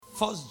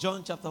First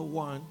John chapter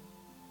 1.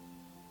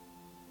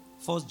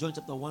 First John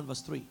chapter 1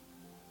 verse 3.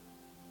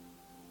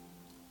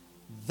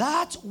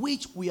 That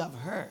which we have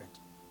heard,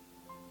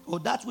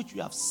 or that which we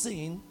have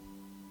seen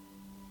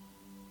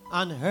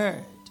and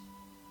heard,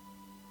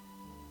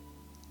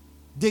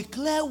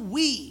 declare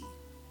we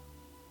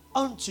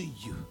unto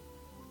you,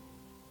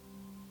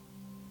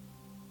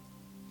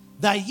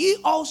 that ye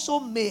also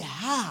may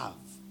have,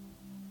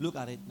 look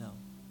at it now,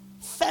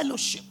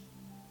 fellowship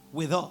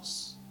with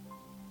us.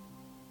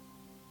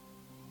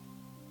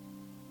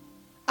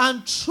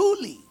 And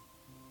truly,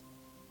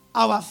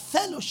 our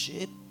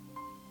fellowship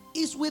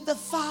is with the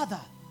Father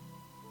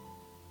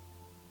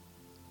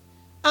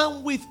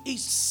and with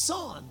His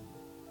Son,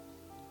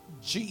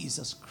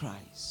 Jesus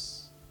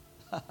Christ.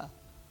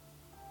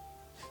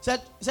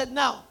 said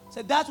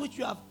that which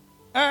you have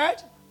heard,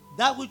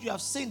 that which you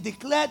have seen,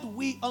 declared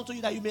we unto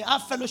you, that you may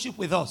have fellowship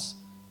with us.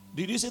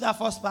 Did you see that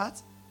first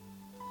part?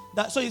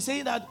 So he's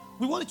saying that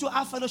we wanted to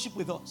have fellowship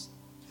with us.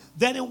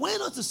 Then he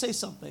went on to say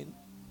something.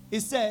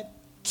 He said,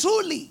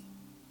 truly,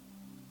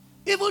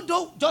 even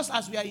though just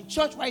as we are in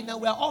church right now,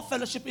 we are all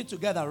fellowshipping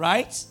together,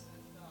 right?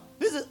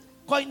 This is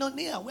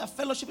koinonia. We are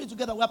fellowshipping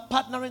together. We are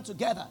partnering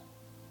together.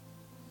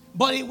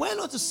 But he went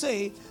on to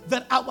say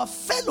that our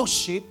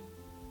fellowship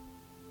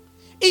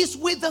is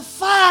with the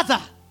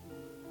Father.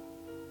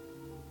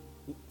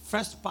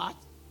 First part.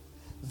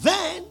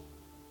 Then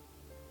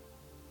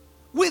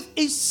with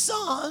His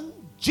Son,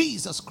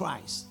 Jesus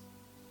Christ.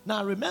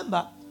 Now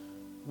remember,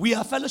 we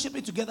are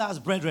fellowshipping together as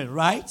brethren,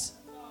 right?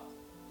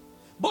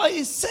 But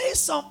he says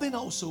something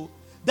also,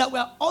 that we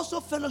are also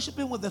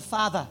fellowshipping with the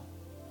Father,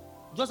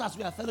 just as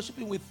we are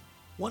fellowshipping with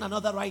one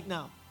another right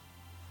now.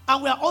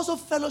 And we are also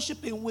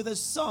fellowshipping with the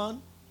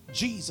Son,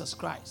 Jesus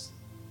Christ.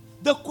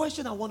 The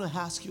question I want to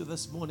ask you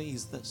this morning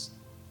is this: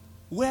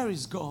 where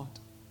is God?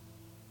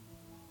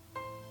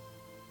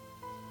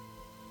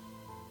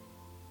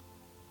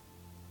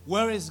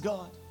 Where is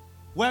God?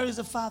 Where is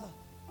the Father?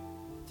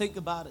 Think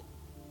about it.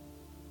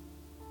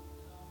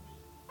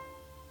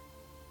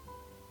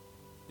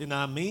 In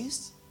our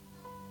midst?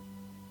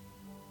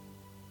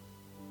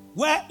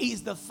 Where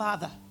is the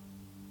Father?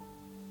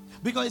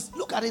 Because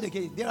look at it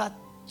again. There are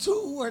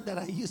two words that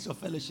I use for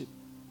fellowship.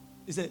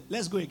 He said,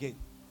 let's go again.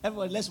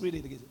 Everyone, let's read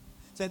it again.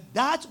 He said,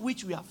 that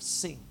which we have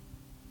seen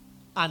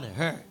and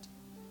heard,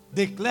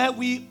 declare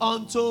we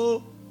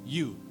unto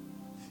you,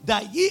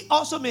 that ye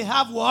also may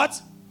have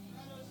what?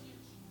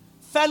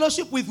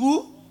 Fellowship with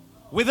who?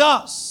 With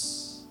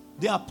us,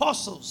 the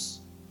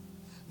apostles.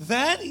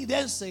 Then he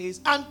then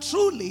says, and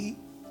truly,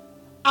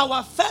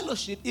 our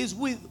fellowship is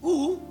with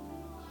who?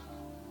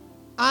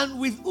 And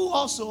with who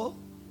also?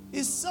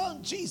 His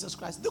Son, Jesus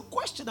Christ. The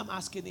question I'm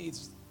asking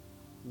is,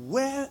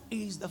 where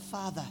is the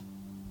Father?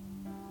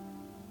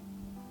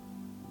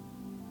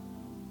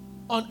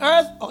 On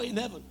earth or in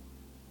heaven?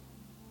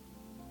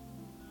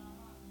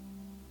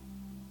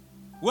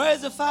 Where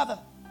is the Father?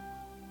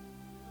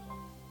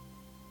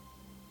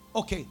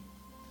 Okay.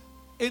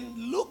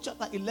 In Luke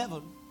chapter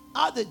 11,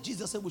 how did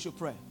Jesus say we should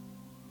pray?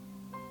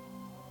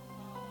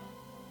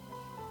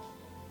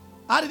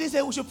 How did he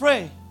say we should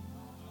pray?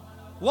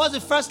 What's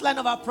the first line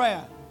of our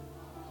prayer?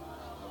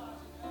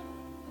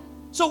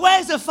 So where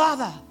is the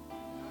Father?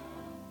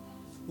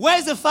 Where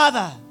is the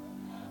Father?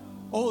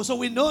 Oh, so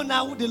we know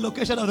now the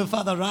location of the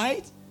Father,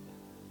 right?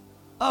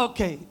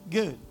 Okay,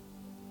 good.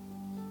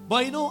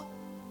 But you know,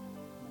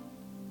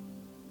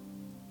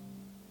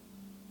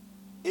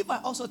 if I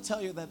also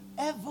tell you that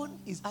heaven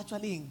is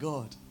actually in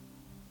God,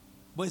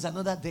 but it's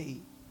another day.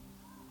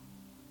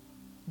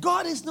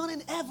 God is not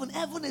in heaven.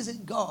 Heaven is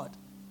in God.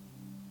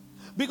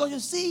 Because you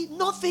see,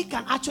 nothing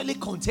can actually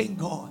contain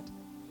God.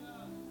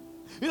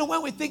 You know,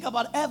 when we think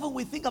about heaven,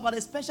 we think about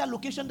a special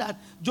location that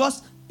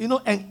just,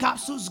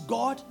 encapsulates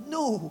God.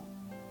 No.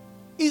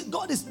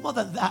 God is more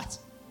than that.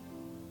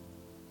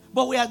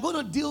 But we are going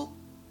to deal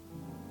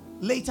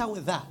later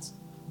with that.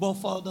 But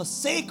for the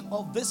sake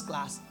of this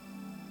class,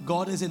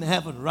 God is in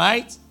heaven,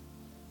 right?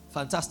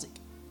 Fantastic.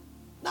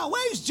 Now,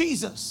 where is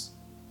Jesus?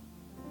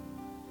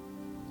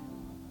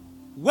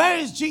 Where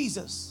is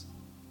Jesus?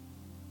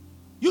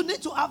 You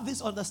need to have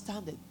this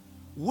understanding.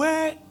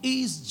 Where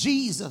is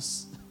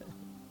Jesus?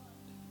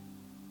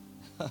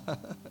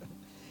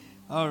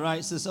 All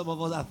right, so some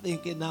of us are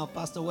thinking now,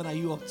 Pastor, what are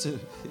you up to?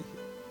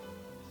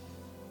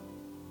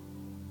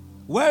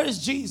 Where is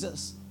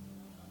Jesus?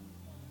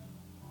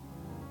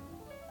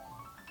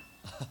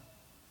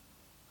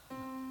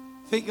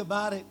 Think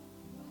about it.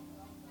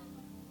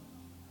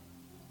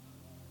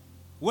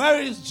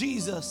 Where is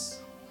Jesus?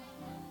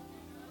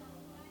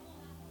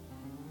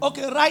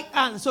 Okay, right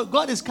hand. So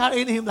God is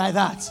carrying him like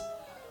that.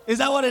 Is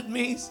that what it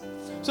means?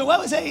 So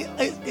when we say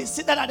he's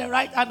seated at the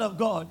right hand of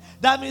God,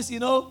 that means,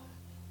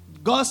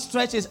 God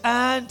stretches his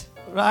hand,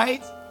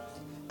 right?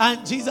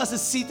 And Jesus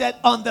is seated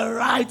on the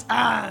right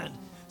hand.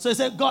 So he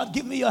said, God,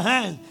 give me your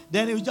hand.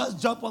 Then he will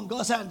just jump on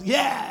God's hand.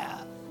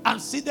 Yeah, I'm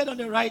seated on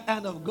the right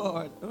hand of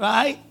God,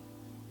 right?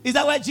 Is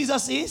that where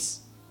Jesus is?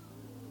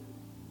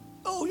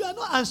 Oh, you are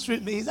not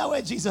answering me. Is that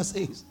where Jesus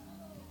is?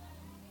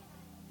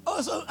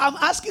 Oh, so I'm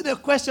asking a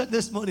question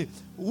this morning.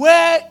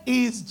 Where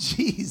is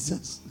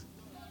Jesus?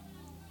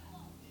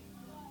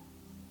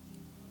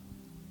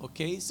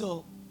 Okay,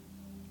 so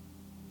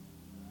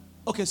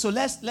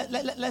let's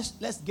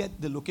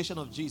get the location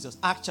of Jesus.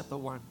 Acts chapter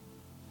 1.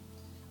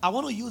 I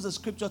want to use the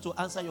scripture to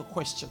answer your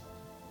question.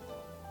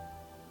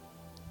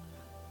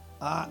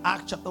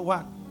 Acts chapter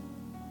 1.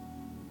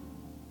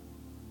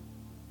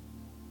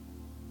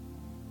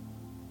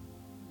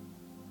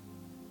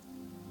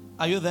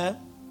 Are you there?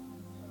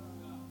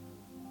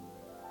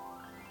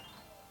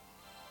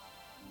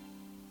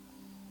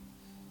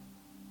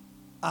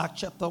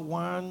 Acts chapter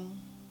 1,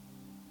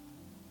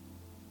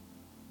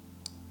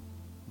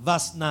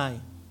 verse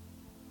 9.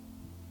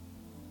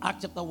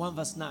 Acts chapter 1,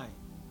 verse 9.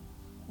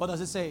 What does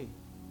it say?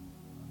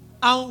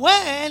 And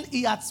when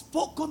he had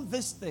spoken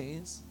these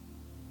things,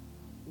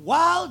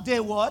 while they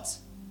what?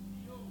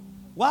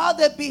 While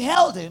they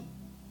beheld him,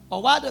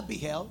 or while they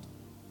beheld,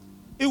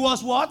 it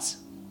was what?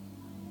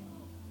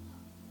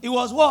 It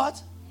was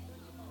what?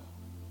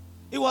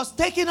 It was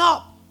taken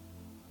up.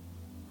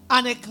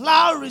 And a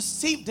cloud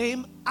received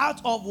him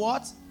out of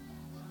what?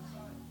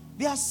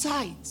 Their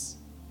sight.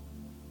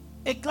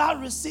 A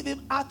cloud received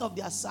him out of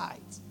their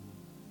sight.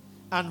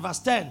 And verse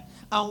 10.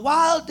 And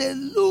while they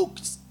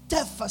looked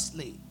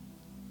steadfastly.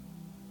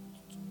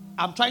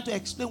 I'm trying to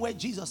explain where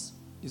Jesus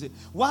is.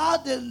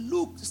 While they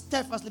looked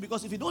steadfastly,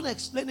 because if you don't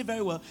explain it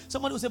very well,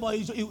 somebody will say, but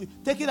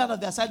take it out of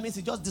their sight means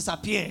it just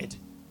disappeared.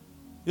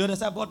 You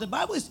understand? But the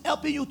Bible is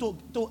helping you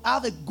to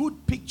have a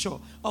good picture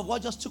of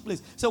what just took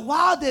place. So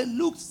while they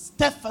looked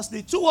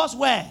steadfastly towards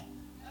where?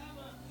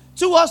 Heaven.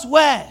 Towards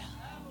where? Heaven.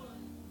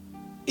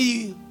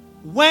 He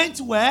went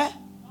where?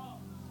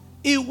 Up.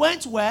 He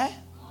went where?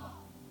 Up.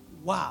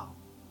 Wow.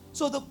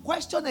 So the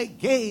question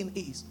again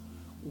is,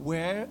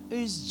 where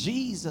is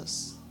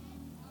Jesus?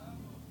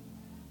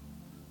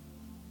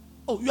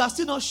 Oh, you are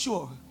still not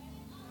sure.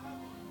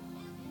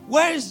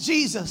 Where is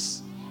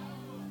Jesus?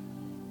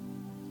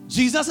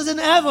 Jesus is in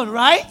heaven,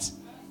 right?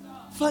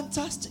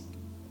 Fantastic.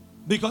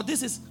 Because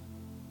this is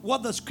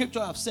what the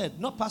scripture have said.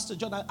 Not Pastor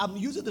John. I'm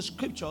using the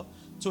scripture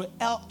to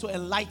help to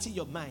enlighten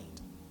your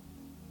mind.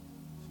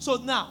 So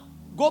now,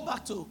 go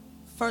back to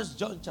 1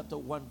 John chapter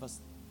 1 verse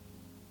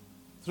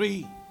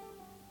 3.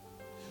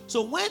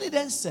 So when he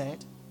then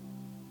said,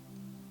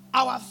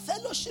 our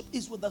fellowship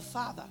is with the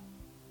Father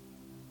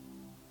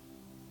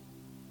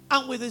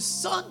and with his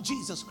Son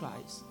Jesus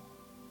Christ.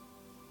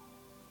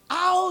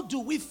 How do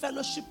we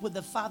fellowship with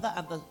the Father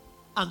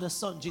and the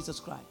Son Jesus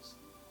Christ?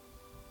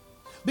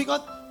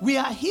 Because we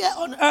are here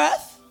on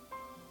earth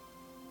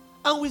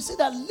and we see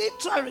that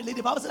literally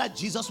the Bible says that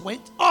Jesus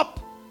went up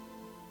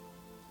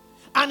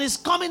and is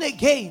coming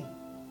again.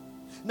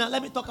 Now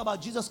let me talk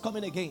about Jesus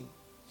coming again.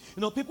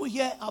 You know, people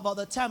hear about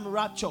the term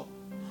rapture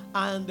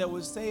and they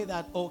will say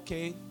that,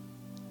 okay,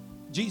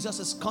 Jesus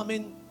is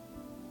coming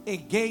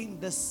again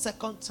the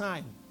second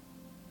time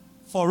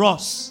for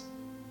us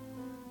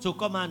to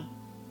come. And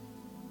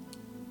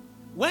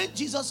when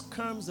Jesus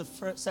comes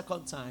the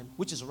second time,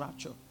 which is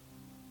rapture,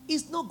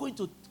 he's not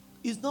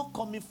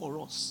coming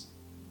for us.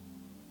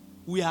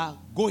 We are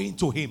going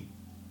to him.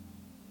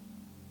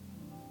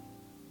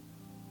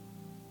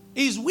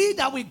 It's we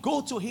that we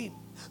go to him.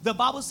 The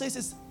Bible says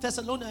in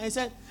Thessalonians, it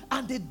said,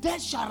 and the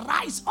dead shall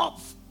rise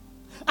up,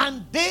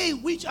 and they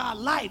which are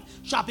alive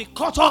shall be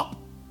caught up.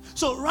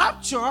 So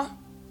rapture,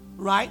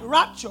 right?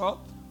 Rapture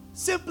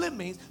simply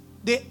means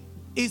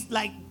it's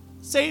like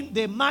saying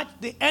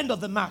the end of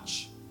the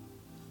match.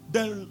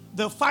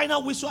 The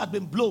final whistle had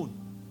been blown.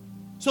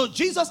 So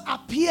Jesus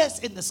appears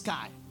in the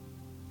sky.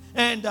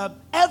 And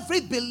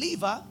every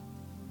believer,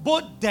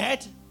 both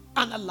dead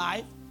and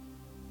alive,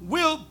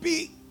 will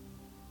be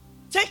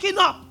taken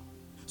up.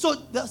 So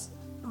the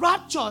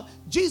rapture,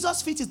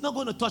 Jesus' feet is not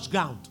going to touch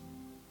ground.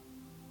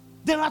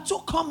 There are two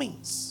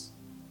comings.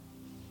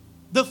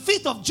 The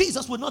feet of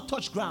Jesus will not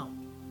touch ground.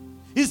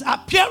 He's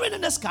appearing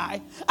in the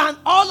sky, and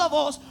all of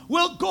us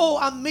will go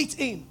and meet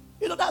him.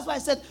 You know, that's why I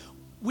said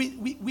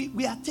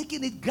we are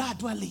taking it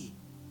gradually.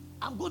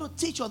 I'm going to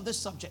teach on this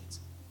subject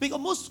because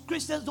most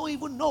Christians don't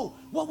even know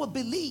what we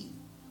believe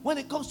when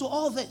it comes to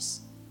all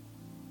this.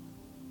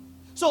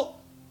 So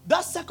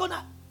that second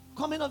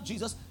coming of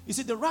Jesus, you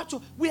see, the rapture,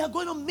 we are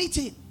going to meet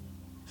him.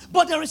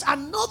 But there is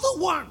another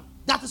one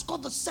that is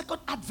called the second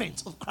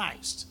advent of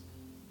Christ.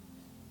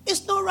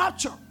 It's no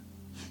rapture.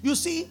 You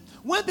see,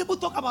 when people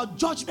talk about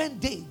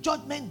judgment day,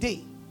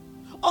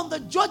 on the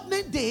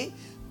judgment day,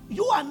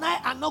 you and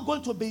I are not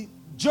going to be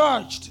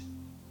judged.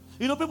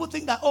 You know, people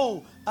think that,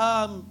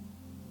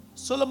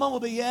 Solomon will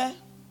be here,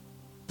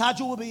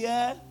 Taju will be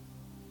here,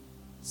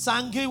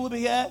 Sangi will be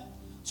here.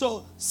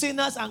 So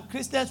sinners and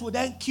Christians will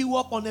then queue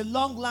up on a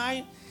long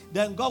line.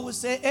 Then God will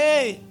say,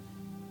 hey,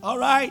 all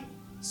right,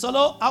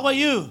 Solo, how are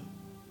you?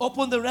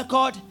 Open the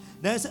record.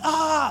 Then say,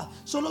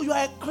 Solo, you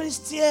are a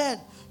Christian.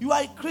 You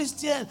are a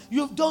Christian.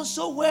 You've done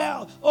so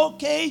well.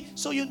 Okay,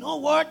 so you know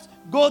what?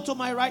 Go to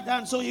my right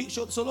hand. So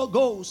Solo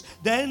goes.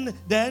 Then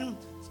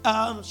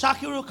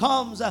Shakiru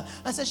comes and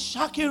says,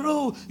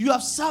 Shakiru, you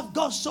have served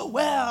God so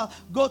well.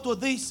 Go to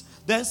this.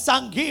 Then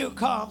Sangir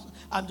comes.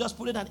 I'm just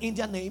putting an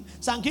Indian name.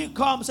 Sangir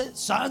comes and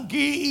says,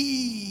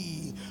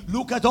 Sangir,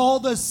 look at all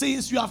the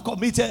sins you have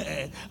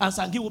committed. And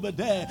Sangir will be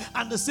there.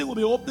 And the sin will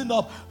be opening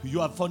up.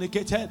 You have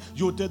fornicated.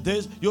 You did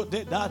this. You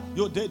did that.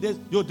 You did this.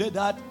 You did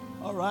that.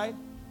 All right.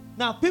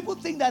 Now, people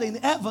think that in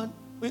heaven,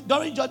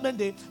 during Judgment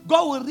Day,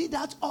 God will read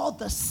out all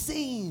the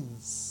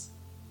sins.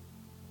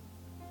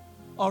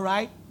 All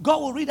right?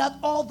 God will read out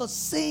all the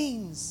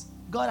sins.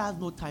 God has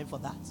no time for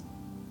that.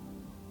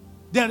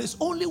 There is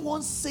only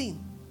one sin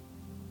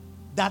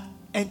that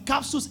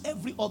encapsulates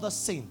every other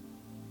sin.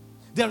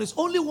 There is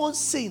only one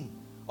sin.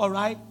 All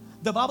right?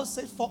 The Bible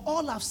says, for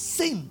all have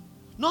sinned,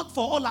 not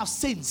for all have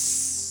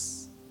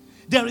sins.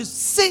 There is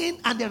sin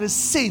and there is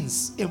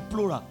sins in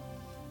plural.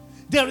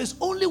 There is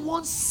only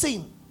one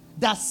sin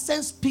that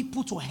sends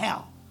people to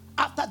hell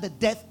after the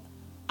death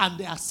and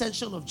the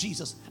ascension of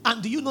Jesus.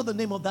 And do you know the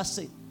name of that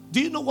sin?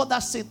 Do you know what that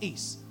sin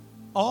is?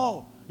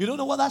 Oh, you don't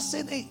know what that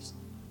sin is.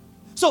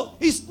 So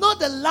it's not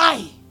the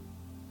lie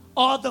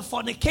or the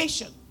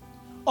fornication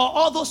or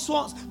all those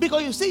ones.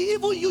 Because you see,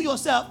 even you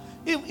yourself,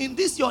 in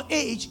this your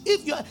age,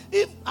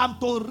 if I'm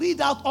to read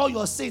out all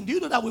your sin, do you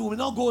know that we will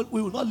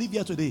not live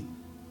here today?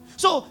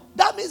 So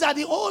that means that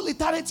the whole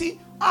eternity,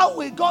 how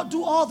will God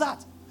do all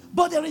that?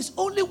 But there is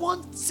only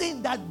one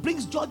sin that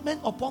brings judgment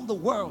upon the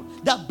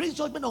world, that brings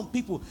judgment on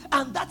people,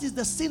 and that is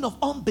the sin of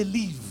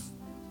unbelief.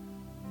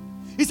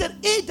 He said,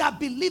 he that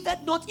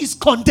believeth not is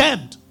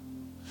condemned.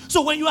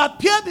 So when you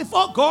appear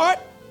before God,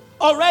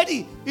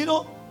 already,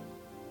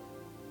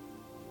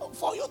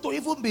 for you to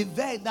even be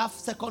there in that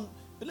second,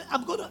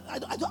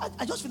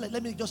 I just feel like,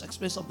 let me just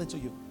explain something to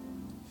you.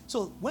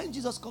 So when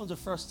Jesus comes the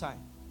first time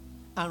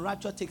and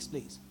rapture takes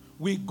place,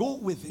 we go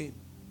with him.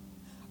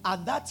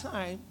 At that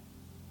time,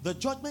 the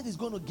judgment is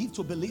going to give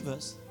to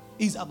believers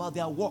is about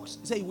their works.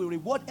 He said he will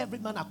reward every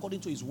man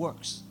according to his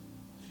works.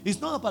 It's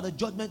not about the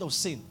judgment of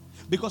sin.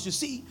 Because you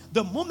see,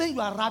 the moment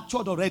you are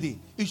raptured already,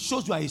 it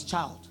shows you are his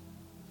child.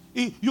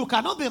 You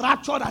cannot be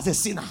raptured as a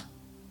sinner.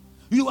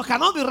 You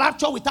cannot be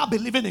raptured without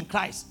believing in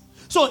Christ.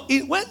 So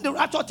when the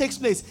rapture takes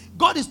place,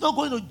 God is not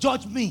going to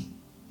judge me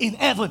in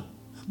heaven.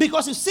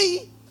 Because you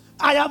see,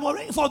 I am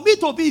already, for me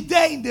to be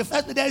there in the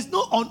first place, there is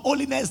no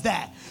unholiness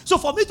there. So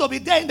for me to be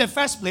there in the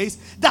first place,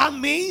 that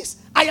means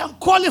I am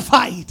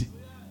qualified.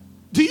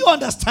 Do you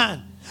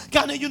understand?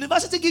 Can a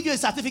university give you a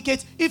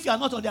certificate if you are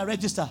not on their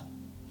register?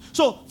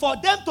 So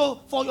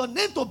for your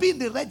name to be in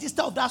the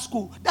register of that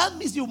school, that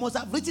means you must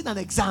have written an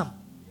exam.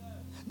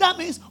 That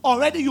means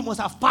already you must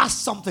have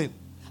passed something.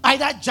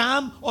 Either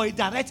JAM or a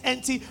direct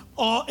entry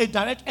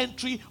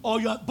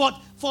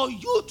but for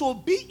you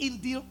to be in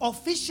the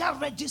official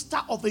register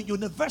of a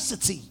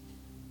university,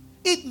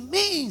 it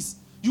means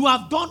you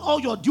have done all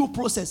your due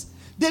process.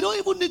 They don't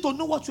even need to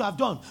know what you have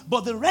done.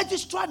 But the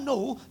registrar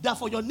know that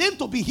for your name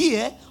to be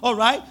here, all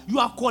right, you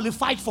are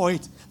qualified for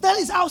it. That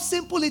is how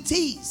simple it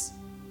is.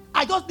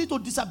 I just need to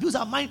disabuse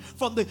our mind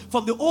from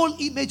the old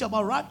image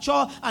about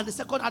rapture and the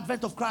second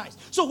advent of Christ.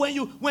 So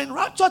when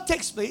rapture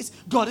takes place,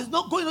 God is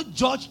not going to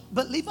judge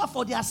believers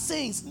for their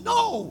sins.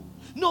 No,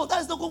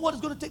 that is not what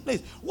is going to take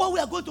place. What we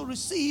are going to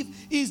receive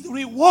is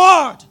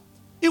reward.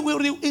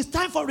 It's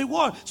time for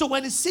reward. So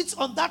when he sits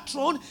on that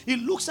throne, he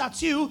looks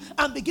at you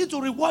and begins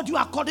to reward you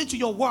according to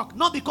your work,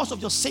 not because of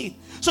your sin.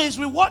 So it's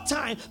reward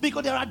time,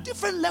 because there are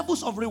different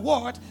levels of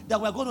reward that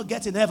we're going to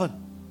get in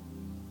heaven.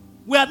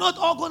 We are not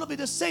all going to be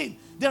the same.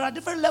 There are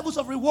different levels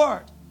of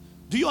reward.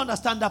 Do you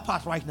understand that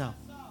part right now?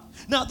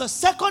 Now, the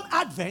second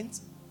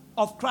advent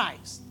of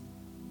Christ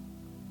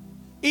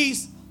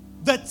is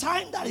the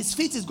time that his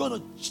feet is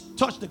going to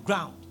touch the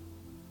ground.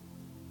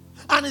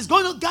 And he's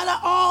going to gather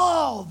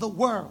all the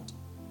world.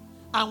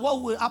 And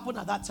what will happen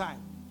at that time?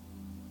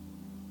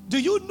 Do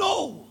you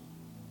know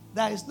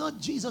that it's not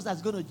Jesus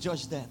that's going to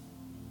judge them?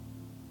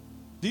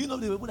 Do you know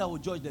the people that will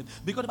judge them?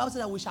 Because the Bible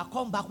says that we shall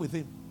come back with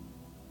him.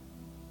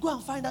 Go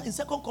and find out in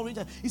 2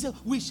 Corinthians. He said,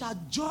 we shall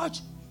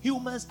judge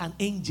humans and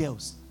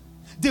angels.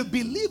 The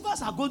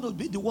believers are going to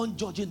be the one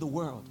judging the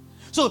world.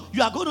 So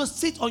you are going to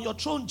sit on your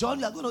throne, John.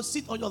 You are going to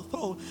sit on your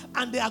throne.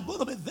 And they are going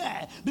to be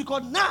there.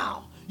 Because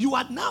now, you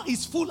are now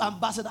his full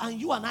ambassador.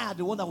 And you and I are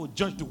the one that will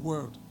judge the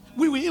world.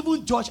 We will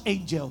even judge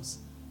angels.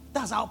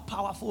 That's how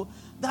powerful,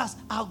 that's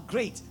how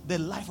great the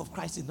life of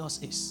Christ in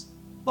us is.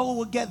 But we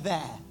will get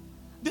there.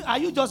 Are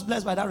you just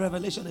blessed by that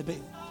revelation a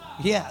bit?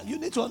 Yeah, you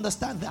need to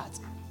understand that.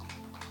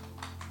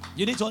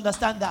 You need to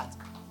understand that.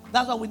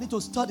 That's why we need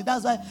to study.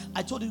 That's why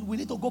I told you we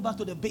need to go back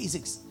to the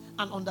basics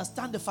and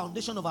understand the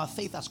foundation of our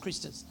faith as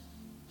Christians.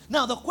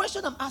 Now, the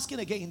question I'm asking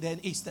again then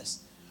is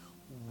this.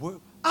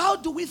 How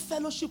do we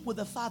fellowship with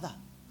the Father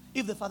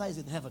if the Father is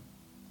in heaven?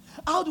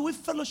 How do we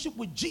fellowship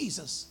with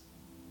Jesus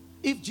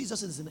if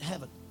Jesus is in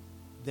heaven?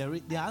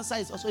 The answer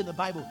is also in the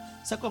Bible.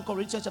 2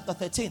 Corinthians chapter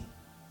 13.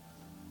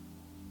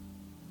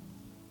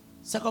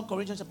 2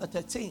 Corinthians chapter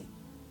 13.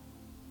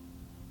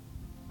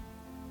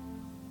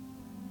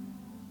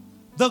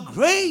 The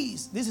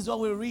grace, this is what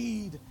we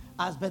read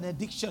as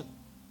benediction.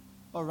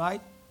 All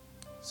right?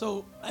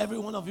 So every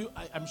one of you,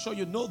 I'm sure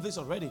you know this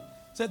already.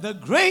 Say, the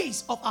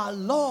grace of our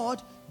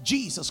Lord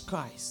Jesus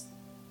Christ,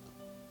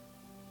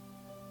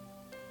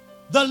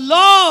 the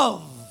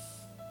love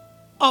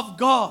of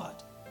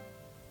God,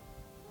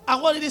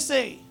 and what did he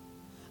say?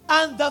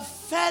 And the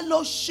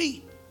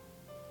fellowship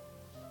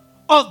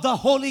of the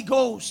Holy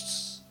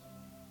Ghost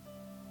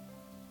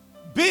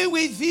be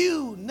with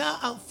you now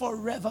and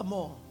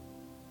forevermore.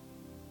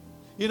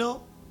 You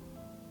know,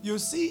 you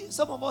see,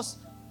 some of us,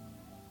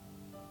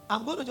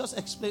 I'm going to just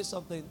explain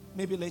something.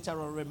 Maybe later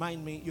on,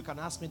 remind me. You can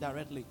ask me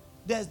directly.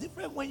 There's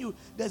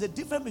a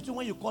difference between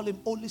when you call him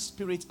Holy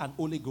Spirit and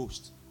Holy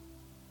Ghost.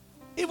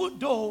 Even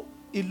though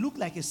it looked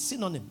like a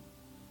synonym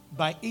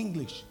by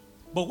English,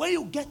 but when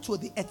you get to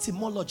the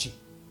etymology,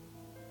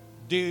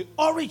 the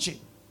origin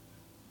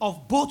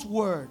of both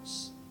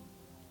words,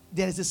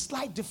 there is a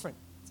slight difference.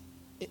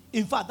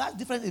 In fact, that's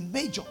different in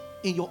major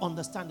in your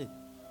understanding.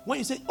 When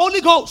you say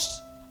Holy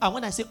Ghost and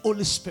when I say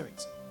Holy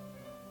Spirit.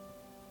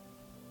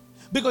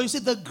 Because you see,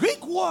 the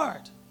Greek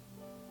word,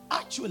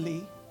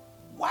 actually,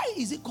 why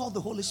is it called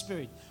the Holy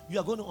Spirit? You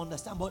are going to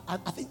understand, but I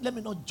think let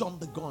me not jump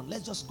the gun.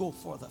 Let's just go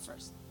further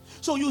first.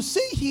 So you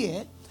see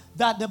here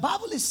that the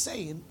Bible is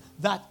saying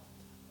that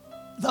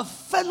the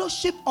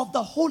fellowship of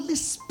the Holy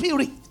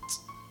Spirit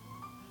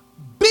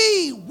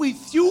be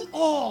with you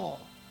all.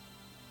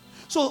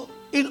 So,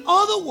 in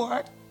other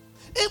words,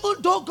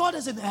 even though God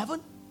is in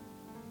heaven,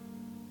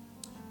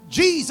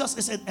 Jesus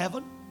is in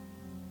heaven,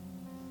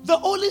 the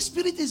Holy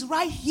Spirit is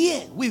right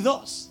here with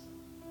us,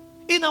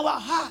 in our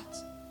heart.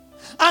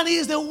 And he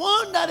is the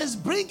one that is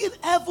bringing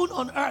heaven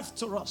on earth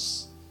to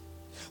us.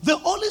 The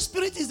Holy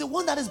Spirit is the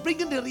one that is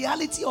bringing the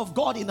reality of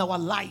God in our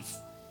life.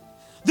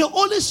 The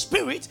Holy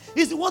Spirit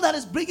is the one that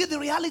is bringing the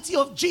reality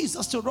of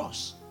Jesus to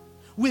us.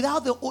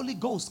 Without the Holy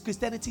Ghost,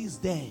 Christianity is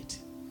dead.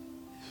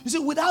 You see,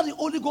 without the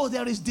Holy Ghost,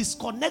 there is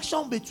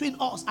disconnection between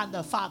us and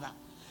the Father.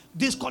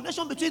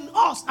 Disconnection between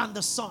us and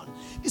the Son.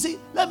 You see,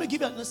 let me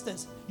give you an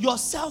instance. Your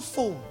cell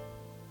phone.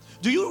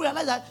 Do you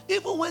realize that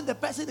even when the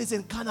person is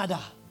in Canada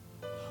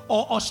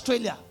or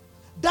Australia,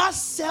 that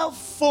cell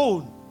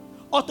phone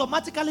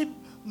automatically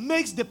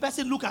makes the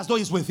person look as though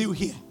he's with you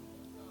here?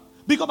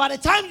 Because by the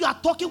time you are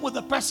talking with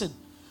the person,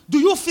 do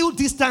you feel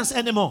distance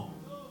anymore?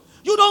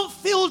 You don't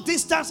feel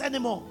distance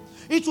anymore.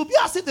 It will be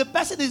as if the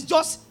person is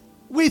just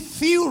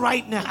with you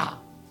right now.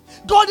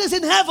 God is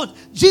in heaven.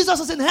 Jesus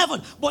is in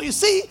heaven. But you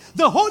see,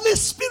 the Holy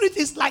Spirit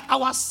is like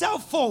our cell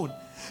phone.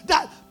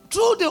 That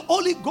through the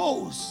Holy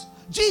Ghost,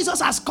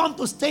 Jesus has come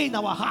to stay in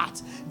our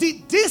heart. The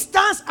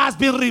distance has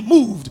been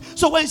removed.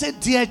 So when you say,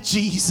 dear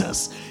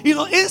Jesus,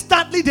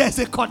 instantly there's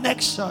a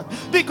connection.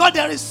 Because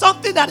there is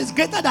something that is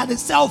greater than a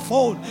cell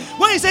phone.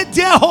 When you say,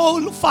 dear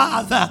Holy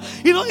Father,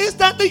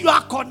 instantly you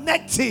are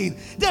connecting.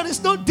 There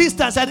is no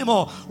distance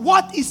anymore.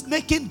 What is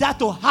making that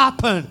to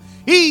happen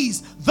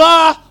is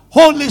the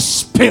Holy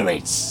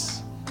Spirit.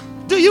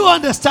 Do you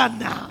understand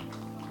now?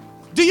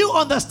 Do you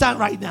understand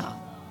right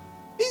now?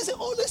 It's the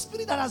Holy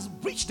Spirit that has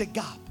bridged the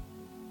gap.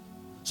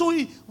 So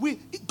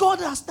God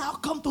has now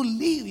come to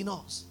live in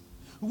us.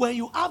 When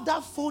you have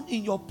that phone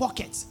in your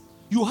pocket,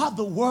 you have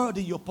the word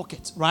in your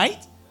pocket,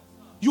 right?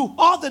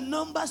 All the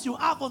numbers you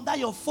have under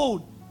your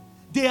phone,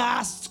 they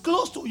are as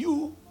close to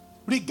you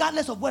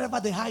regardless of wherever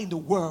they are in the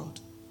world.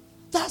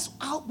 That's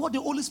what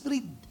the Holy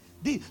Spirit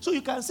did. So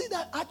you can see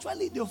that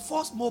actually the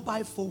first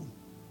mobile phone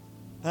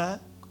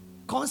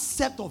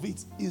concept of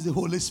it is the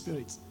Holy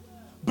Spirit.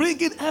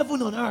 Bringing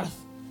heaven on earth.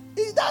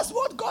 That's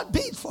what God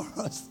did for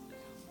us.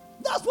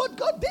 That's what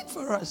God did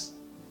for us.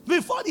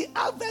 Before the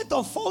advent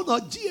of phone or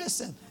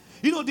GSM.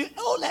 The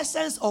whole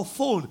essence of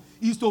phone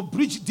is to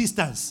bridge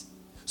distance.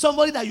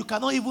 Somebody that you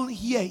cannot even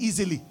hear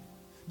easily.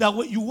 That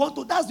when you want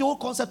to, that's the whole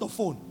concept of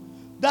phone.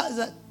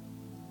 That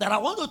I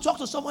want to talk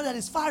to somebody that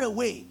is far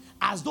away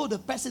as though the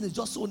person is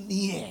just so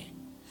near.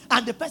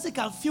 And the person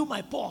can feel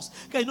my pulse.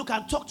 Can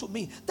talk to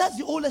me. That's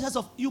the whole essence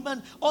of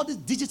human, all this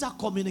digital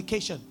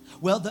communication.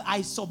 Well,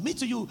 I submit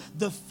to you,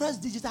 the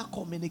first digital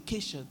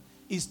communication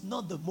is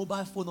not the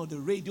mobile phone or the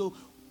radio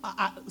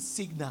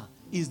signal.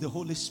 Is the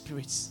Holy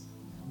Spirit.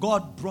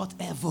 God brought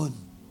heaven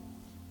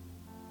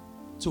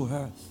to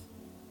earth.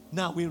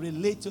 Now we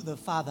relate to the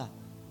Father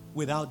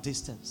without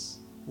distance.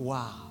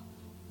 Wow.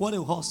 What a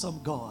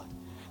awesome God.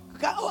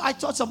 I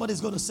thought somebody's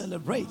going to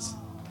celebrate.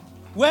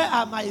 Where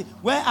are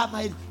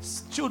my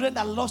children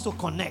that loves to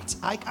connect?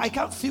 I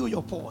can't feel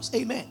your pulse.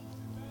 Amen.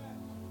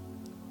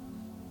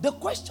 The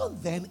question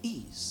then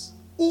is,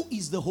 who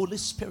is the Holy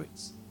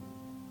Spirit?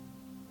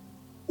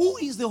 Who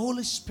is the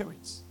Holy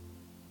Spirit?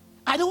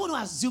 I don't want to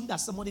assume that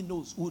somebody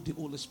knows who the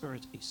Holy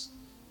Spirit is.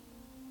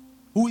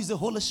 Who is the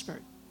Holy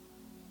Spirit?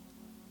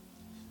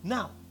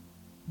 Now,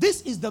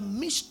 this is the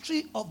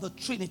mystery of the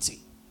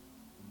Trinity.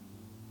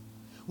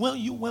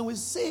 When we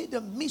say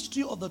the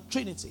mystery of the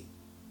Trinity,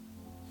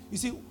 you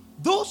see,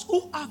 those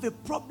who have a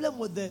problem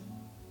with the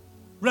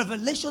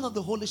revelation of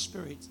the Holy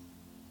Spirit,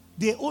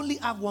 they only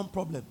have one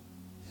problem.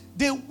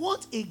 They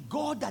want a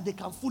God that they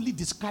can fully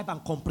describe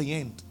and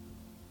comprehend.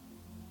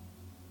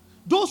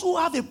 Those who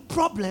have a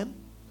problem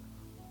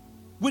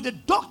with the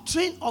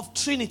doctrine of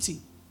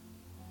Trinity,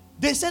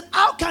 They said,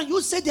 how can you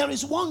say there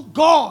is one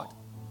God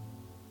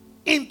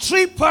in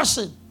three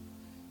persons?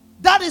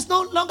 That is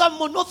no longer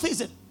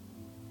monotheism.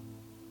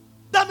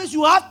 That means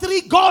you have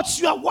three gods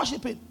you are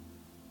worshiping.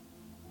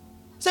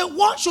 Say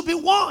one should be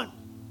one.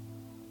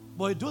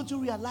 But don't you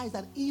realize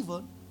that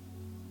even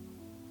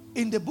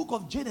in the book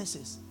of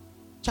Genesis,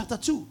 chapter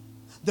 2,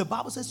 the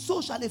Bible says,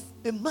 so shall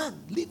a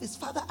man leave his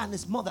father and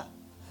his mother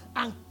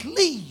and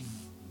cleave,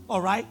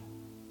 all right,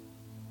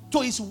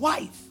 to his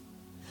wife.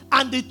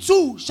 And the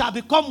two shall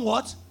become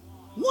what?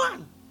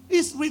 One.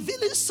 It's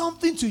revealing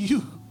something to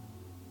you.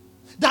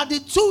 That the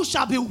two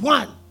shall be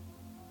one.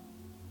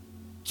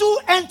 Two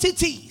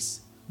entities.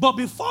 But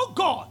before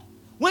God,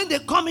 when they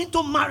come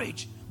into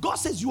marriage, God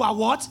says you are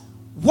what?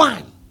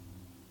 One.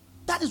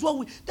 That is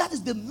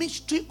the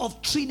mystery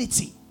of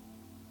Trinity.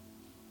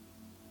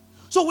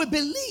 So we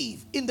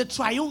believe in the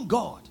triune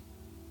God.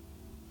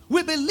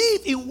 We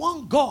believe in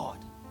one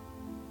God.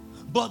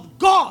 But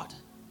God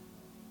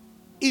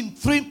in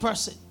three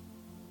persons.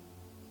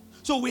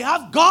 So we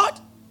have God,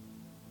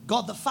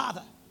 God the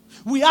Father.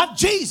 We have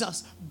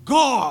Jesus,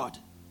 God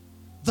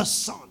the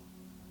Son.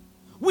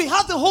 We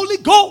have the Holy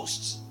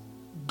Ghost,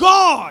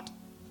 God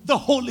the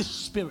Holy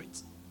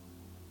Spirit.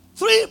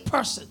 Three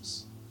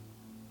persons.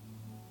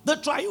 The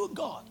triune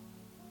God.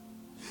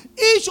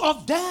 Each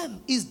of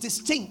them is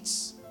distinct.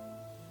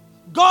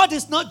 God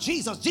is not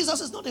Jesus.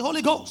 Jesus is not the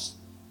Holy Ghost.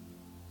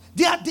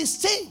 They are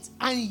distinct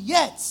and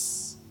yet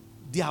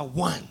they are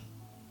one.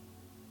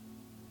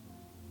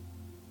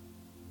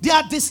 They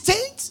are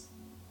distinct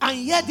and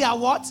yet they are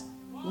what?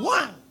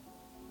 One.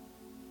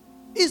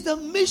 Is the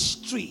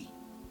mystery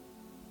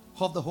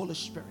of the Holy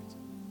Spirit.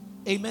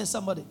 Amen,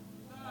 somebody.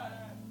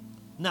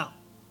 Now,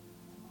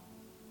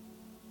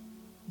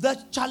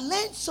 the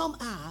challenge some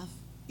have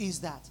is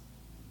that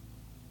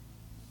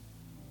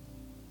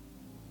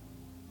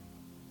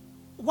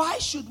why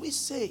should we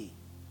say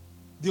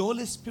the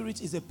Holy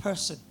Spirit is a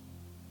person?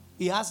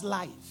 He has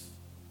life.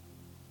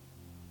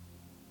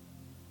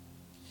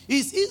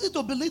 It's easy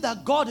to believe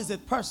that God is a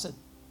person.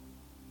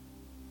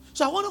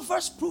 So I want to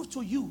first prove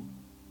to you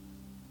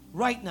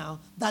right now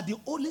that the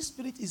Holy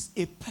Spirit is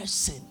a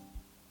person.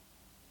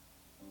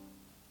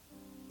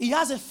 He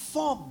has a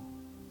form.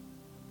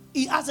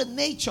 He has a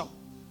nature.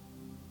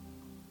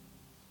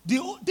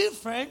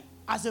 Different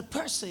as a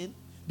person,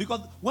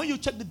 because when you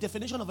check the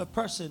definition of a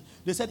person,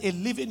 they said a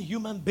living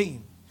human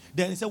being.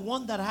 Then it's a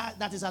one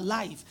that is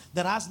alive,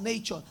 that has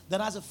nature, that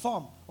has a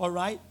form. All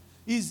right,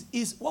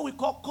 is what we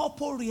call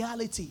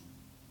corporeality.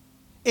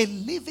 A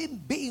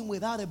living being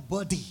without a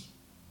body.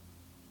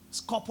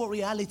 It's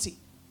corporeality.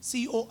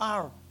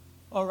 C-O-R.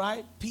 All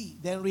right, P.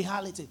 Then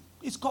reality.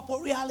 It's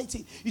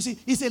corporeality. You see,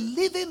 it's a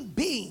living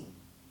being,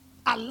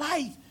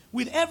 alive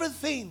with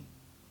everything,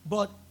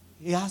 but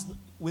he has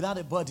without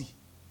a body.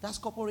 That's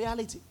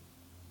corporeality.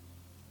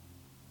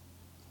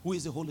 Who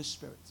is the Holy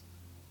Spirit?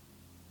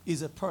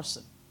 Is a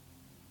person.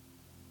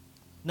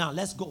 Now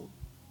let's go.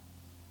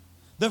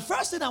 The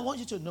first thing I want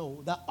you to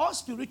know that all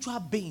spiritual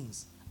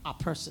beings are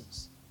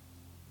persons.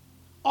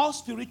 All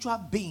spiritual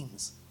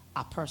beings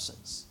are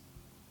persons.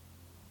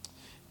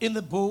 In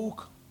the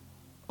book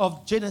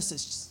of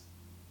Genesis,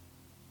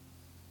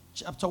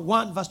 chapter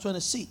 1, verse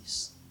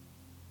 26,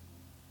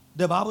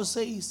 the Bible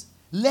says,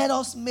 let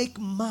us make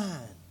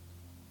man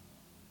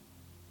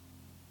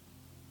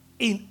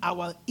in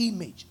our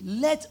image.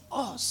 Let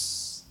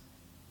us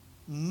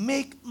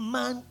make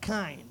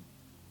mankind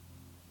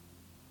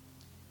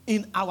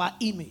in our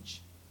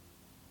image.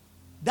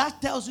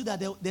 That tells you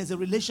that there's a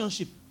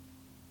relationship.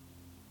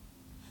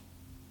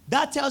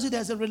 That tells you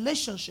there's a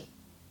relationship.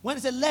 When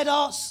it says, let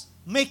us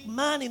make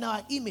man in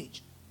our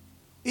image,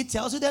 it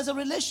tells you there's a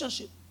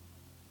relationship.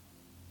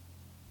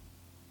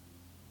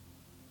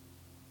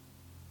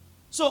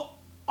 So,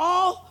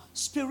 all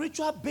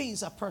spiritual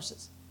beings are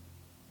persons.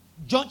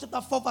 John chapter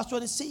 4 verse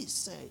 26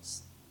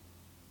 says,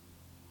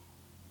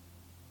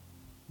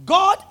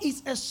 God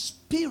is a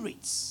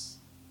spirit,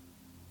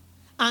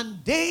 and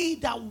they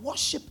that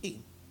worship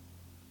him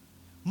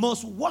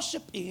must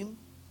worship him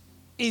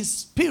in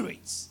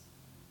spirit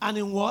and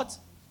in what?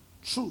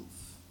 Truth.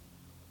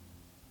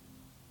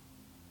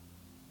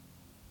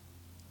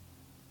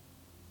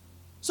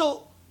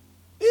 So,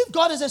 if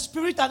God is a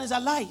spirit and is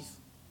alive,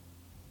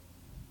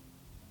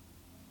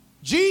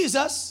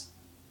 Jesus,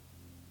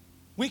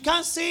 we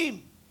can't see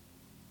him.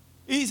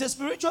 He is a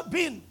spiritual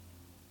being.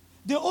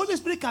 The Holy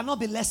Spirit cannot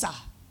be lesser.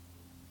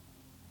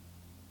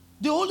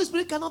 The Holy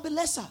Spirit cannot be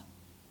lesser.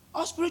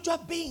 All spiritual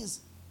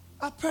beings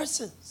are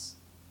persons.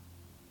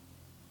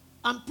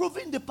 I'm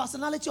proving the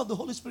personality of the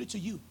Holy Spirit to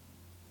you.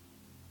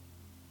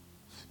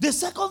 The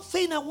second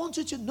thing I want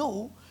you to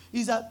know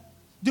is that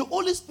the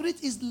Holy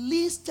Spirit is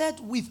listed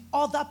with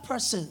other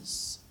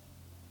persons.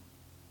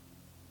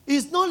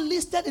 It's not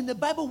listed in the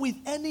Bible with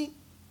any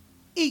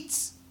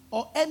it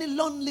or any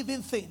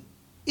non-living thing.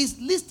 It's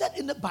listed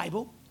in the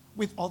Bible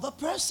with other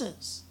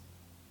persons.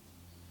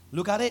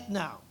 Look at it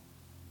now.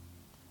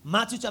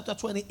 Matthew chapter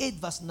 28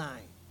 verse 9.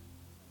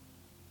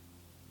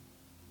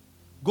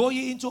 Go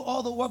ye into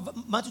all the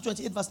world. Matthew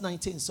 28 verse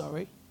 19,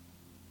 sorry.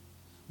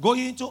 Go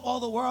ye into all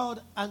the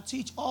world and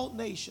teach all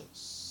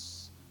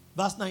nations.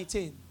 Verse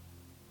 19.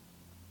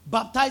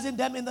 Baptizing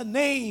them in the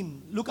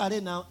name. Look at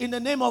it now. In the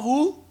name of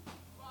who?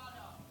 Father.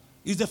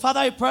 Is the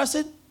Father a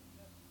person?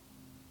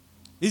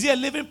 Is he a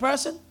living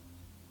person?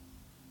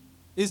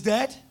 Is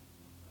dead?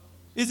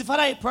 Is the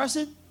Father a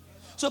person?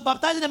 So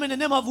baptizing them in the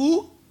name of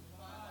who?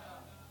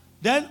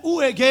 Then who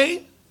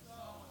again?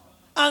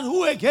 And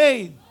who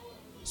again?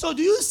 So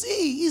do you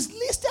see? He's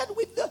listed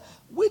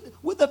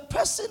with the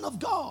person of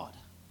God.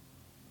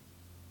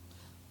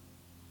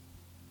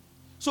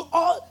 So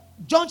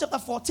John chapter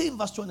 14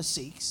 verse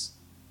 26.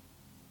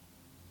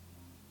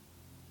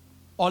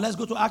 Or let's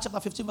go to Acts chapter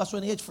 15 verse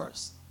 28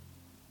 first.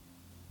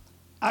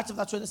 Acts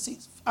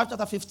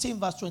chapter 15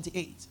 verse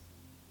 28.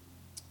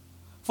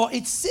 For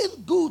it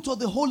seemed good to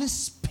the Holy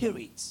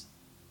Spirit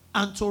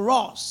and to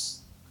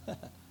us.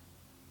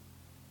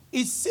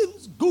 It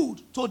seems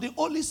good to the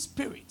Holy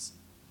Spirit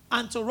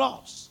and to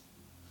us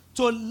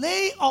to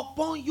lay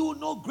upon you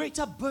no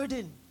greater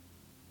burden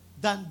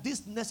than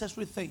these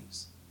necessary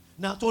things.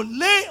 Now, to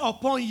lay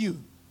upon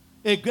you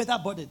a greater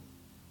burden.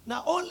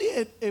 Now, only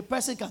a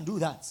person can do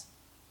that.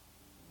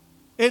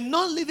 A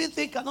non-living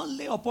thing cannot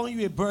lay upon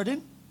you a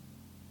burden.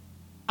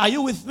 Are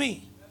you with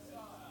me? Yes,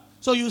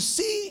 so you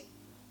see,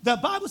 the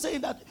Bible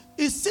saying that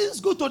it seems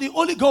good to the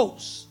Holy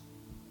Ghost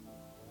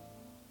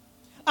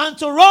and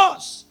to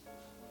us,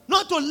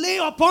 not to lay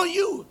upon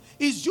you.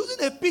 Is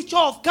using a picture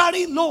of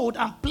carrying load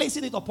and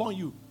placing it upon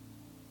you.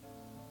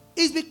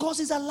 It's because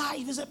he's alive,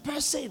 he's a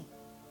person.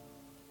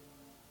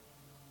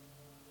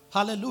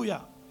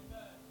 Hallelujah.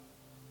 Amen.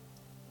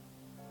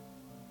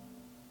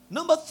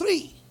 Number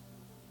 3.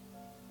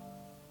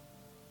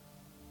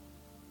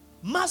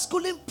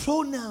 Masculine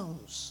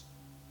pronouns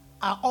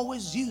are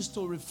always used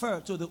to refer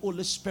to the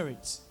Holy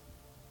Spirit.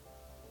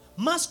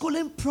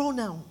 Masculine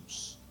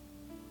pronouns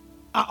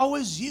are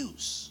always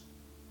used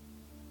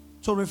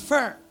to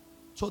refer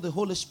to the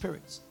Holy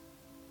Spirit.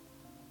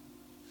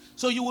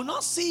 So you will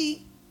not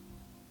see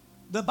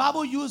the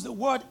Bible use the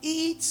word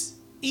eat.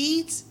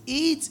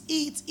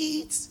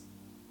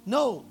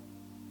 No.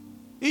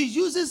 It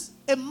uses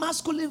a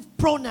masculine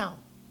pronoun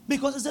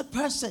because it's a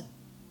person.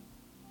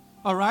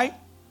 All right?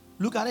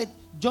 Look at it.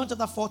 John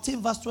chapter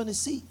 14 verse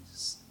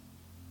 26.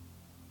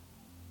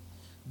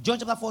 John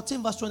chapter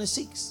 14 verse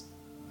 26.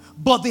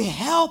 But the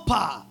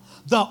helper,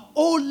 the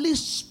Holy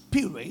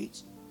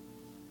Spirit,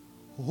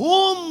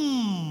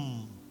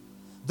 whom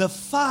the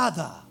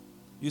Father,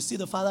 you see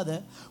the Father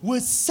there,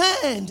 will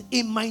send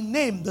in my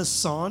name the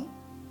Son.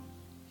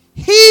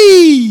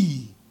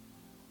 He.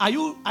 Are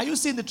you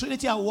seeing the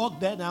Trinity at work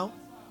there now?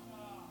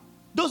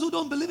 Those who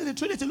don't believe in the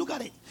Trinity, look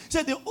at it. It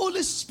said the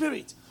Holy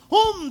Spirit,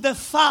 whom the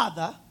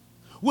Father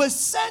will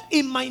send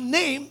in my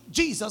name,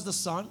 Jesus the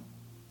Son.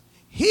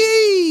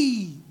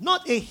 He,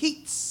 not a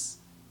hit.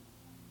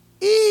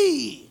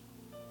 He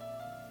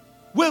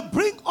will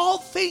bring all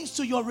things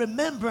to your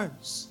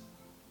remembrance.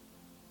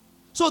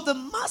 So the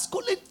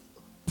masculine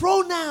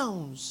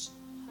pronouns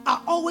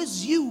are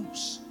always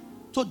used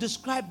to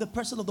describe the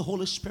person of the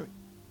Holy Spirit.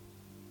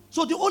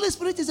 So the Holy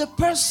Spirit is a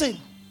person.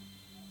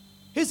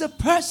 He's a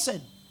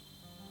person.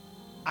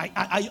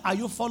 Are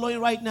you following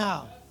right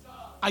now?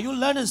 Are you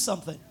learning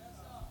something?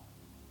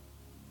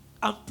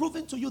 I'm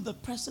proving to you the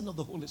person of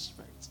the Holy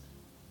Spirit.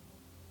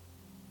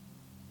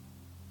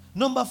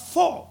 Number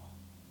 4,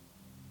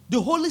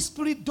 the Holy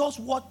Spirit does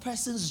what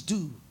persons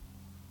do.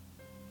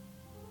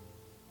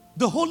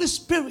 The Holy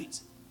Spirit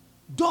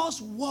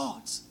does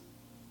what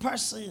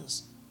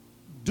persons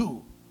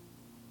do.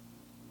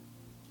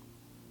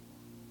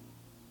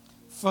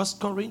 1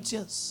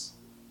 Corinthians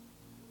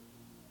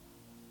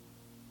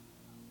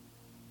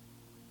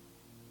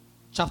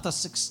chapter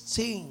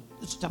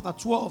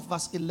 12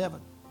 verse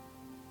 11.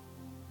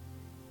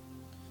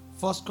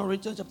 1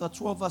 Corinthians chapter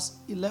 12 verse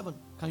 11.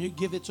 Can you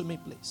give it to me,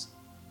 please?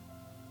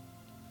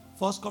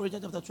 1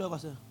 Corinthians chapter 12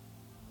 verse 11.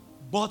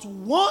 But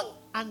one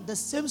and the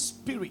same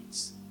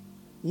Spirit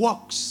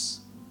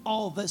works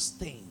all these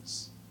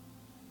things,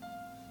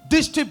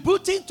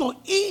 distributing to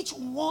each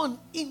one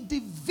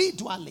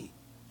individually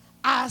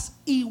as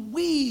he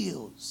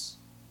wills.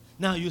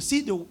 Now you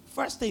see the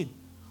first thing.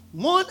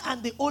 One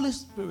and the Holy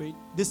Spirit,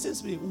 the same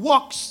Spirit,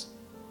 works.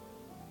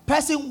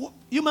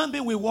 Human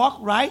being will work,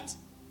 right?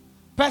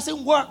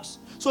 Person works.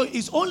 So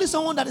it's only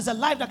someone that is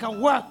alive that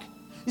can work.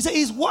 He said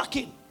he's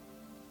working.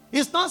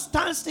 He's not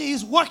standing still,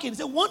 he's working. He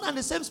said one and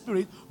the same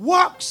Spirit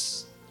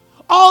works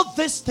all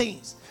these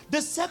things.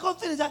 The second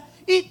thing is that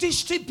he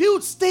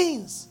distributes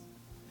things.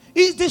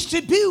 He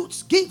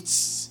distributes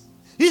gifts.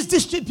 He's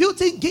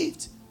distributing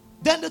gifts.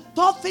 Then the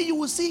third thing you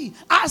will see,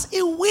 as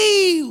he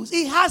wills,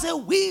 he has a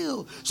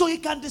will. So he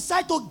can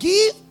decide to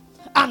give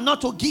and not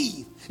to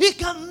give. He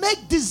can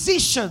make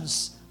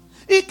decisions.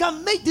 He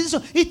can make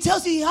decisions. He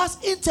tells you he has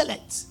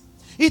intellect.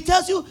 He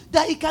tells you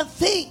that he can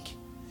think.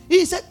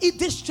 He said he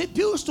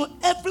distributes to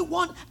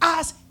everyone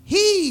as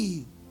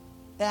he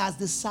has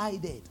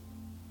decided.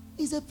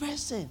 He's a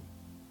person.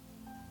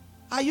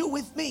 Are you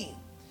with me?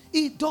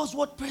 He does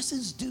what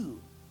persons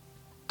do.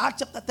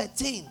 Acts chapter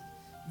 13,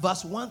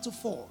 verse 1 to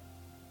 4.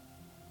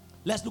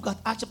 Let's look at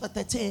Acts chapter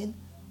 13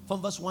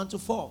 from verse 1 to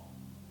 4.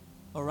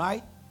 All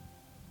right?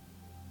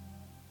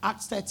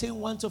 Acts 13,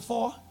 1 to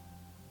 4.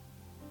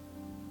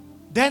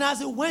 Then as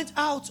he went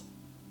out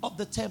of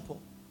the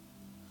temple,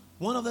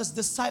 one of his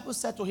disciples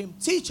said to him,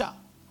 Teacher,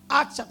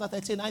 Acts chapter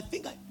 13, I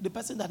think the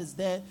person that is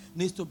there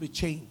needs to be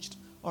changed.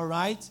 All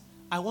right?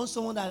 I want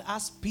someone that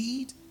has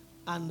speed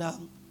and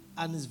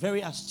is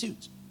very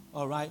astute.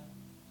 All right?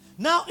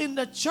 Now in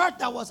the church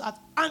that was at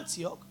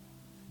Antioch,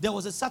 there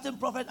was a certain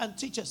prophet and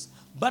teachers,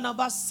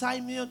 Barnabas,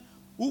 Simeon,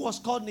 who was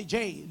called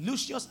Niger,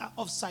 Lucius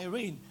of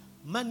Cyrene,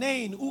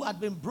 Manaen, who had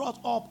been brought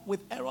up with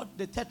Herod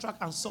the Tetrarch,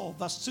 and Saul.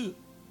 Verse 2.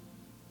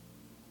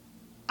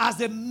 As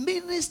they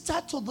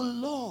ministered to the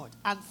Lord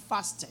and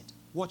fasted,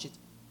 watch it,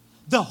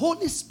 the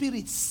Holy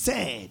Spirit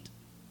said,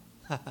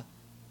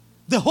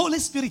 the Holy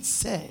Spirit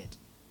said,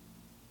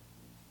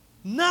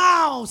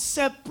 now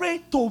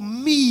separate to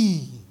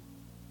me.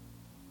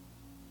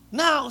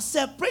 Now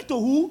separate to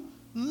who?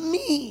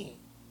 Me.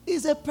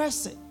 Is a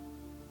person.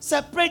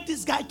 Separate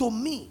this guy to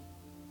me.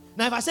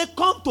 Now if I say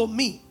come to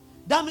me,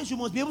 that means you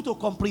must be able to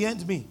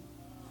comprehend me.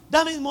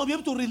 That means you must be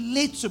able to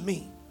relate to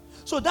me.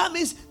 So that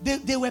means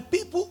there were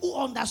people who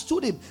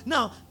understood him.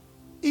 Now,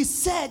 he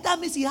said that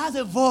means he has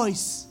a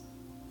voice.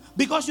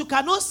 Because you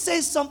cannot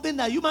say something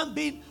that human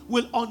being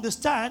will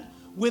understand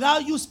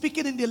without you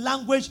speaking in the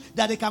language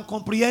that they can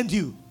comprehend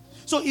you.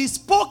 So he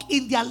spoke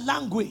in their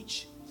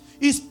language.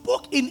 He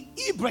spoke in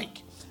Hebrew.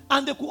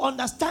 And they could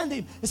understand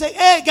him. He said,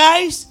 hey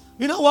guys,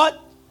 you know what?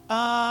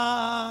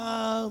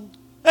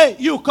 Hey,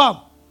 you come.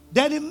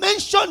 Then he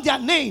mentioned their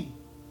name.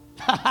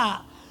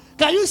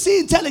 Can you see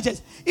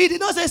intelligence? He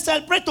did not say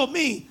separate to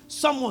me,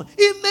 someone.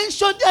 He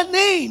mentioned their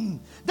name.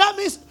 That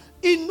means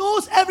he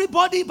knows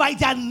everybody by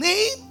their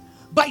name,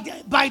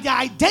 by their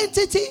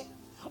identity.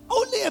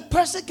 Only a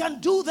person can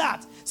do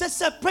that. Say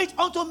separate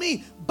unto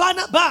me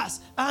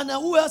Barnabas. And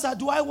who else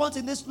do I want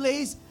in this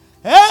place?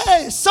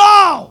 Hey,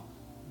 Saul.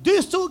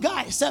 These two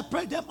guys,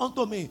 separate them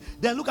unto me.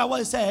 Then look at what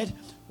he said.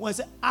 When he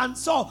said, and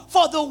so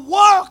for the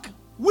work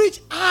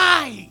which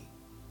I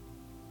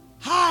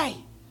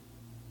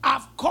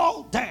have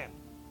called them.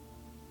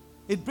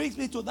 It brings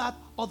me to that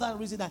other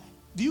reason. That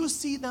do you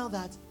see now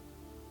that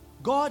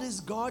God is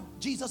God,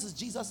 Jesus is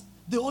Jesus,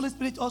 the Holy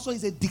Spirit also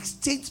is a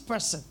distinct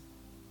person.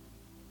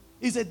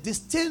 Is a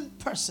distinct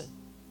person.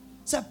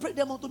 Separate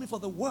them unto me for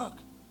the work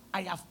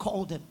I have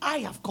called them. I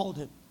have called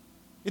them.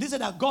 It isn't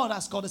that God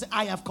has called them.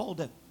 I have called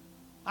them.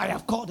 I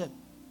have called them.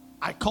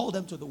 I call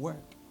them to the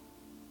work.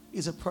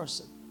 Is a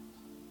person.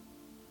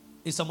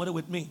 Is somebody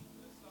with me?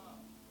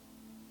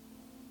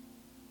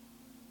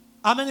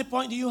 How many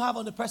points do you have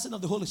on the person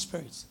of the Holy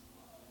Spirit?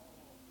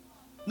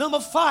 Number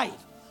 5.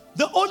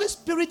 The Holy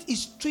Spirit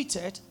is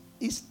treated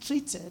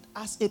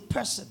as a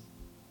person.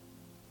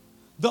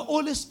 The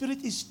Holy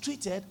Spirit is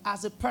treated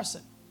as a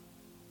person.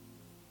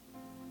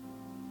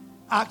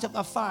 Acts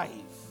chapter 5,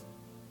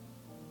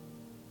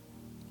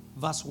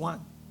 verse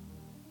 1.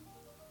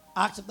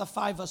 Acts chapter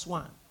 5, verse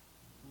 1.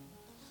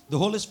 The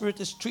Holy Spirit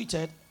is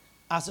treated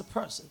as a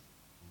person.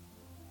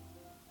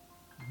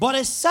 But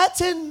a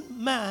certain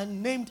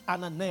man named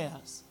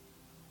Ananias,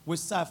 with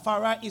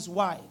Sapphira his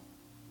wife,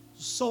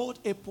 sold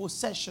a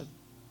possession.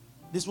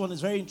 This one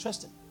is very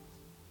interesting.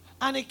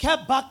 And he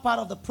kept back part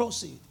of the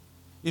proceed.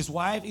 His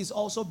wife is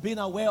also being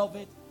aware of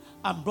it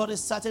and brought a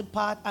certain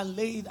part and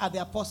laid at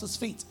the apostles'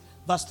 feet.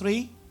 Verse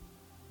 3.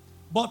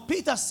 But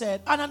Peter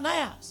said,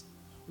 Ananias,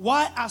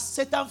 why has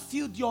Satan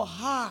filled your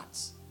heart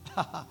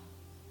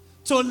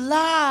to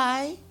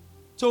lie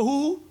to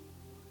who?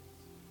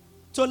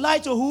 To lie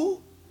to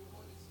who?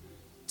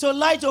 To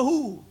lie to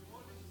who?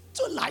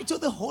 To lie to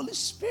the Holy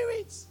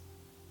Spirit.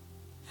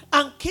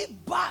 And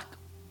keep back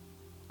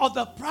of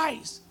the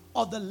price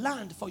of the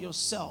land for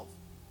yourself.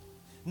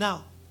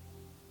 Now,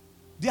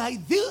 the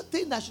ideal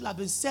thing that should have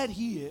been said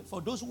here,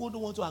 for those who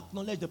don't want to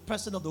acknowledge the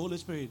person of the Holy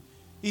Spirit,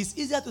 is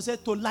easier to say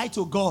to lie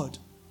to God.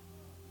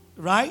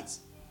 Right?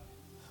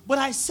 But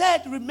I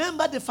said,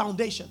 remember the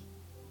foundation.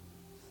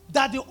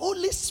 That the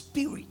Holy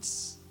Spirit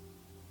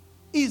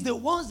is the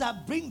ones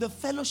that bring the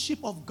fellowship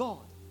of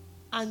God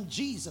and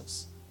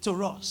Jesus to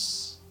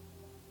us.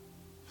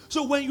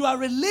 So when you are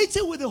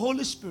relating with the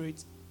Holy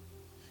Spirit,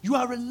 you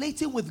are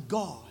relating with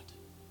God.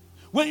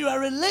 When you are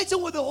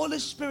relating with the Holy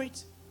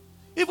Spirit,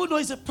 even though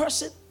he's a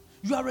person,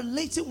 you are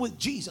relating with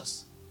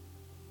Jesus.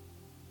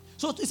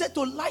 So he said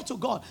to lie to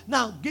God.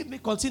 Now,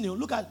 continue.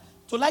 Look at,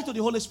 to lie to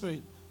the Holy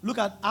Spirit. Look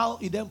at how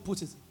he then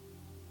puts it.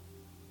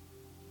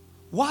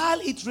 While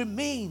it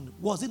remained,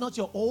 was it not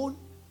your own?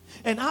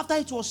 And after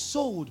it was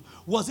sold,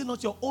 was it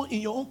not your own,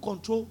 in your own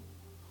control?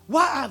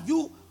 Why have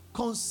you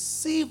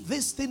conceived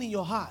this thing in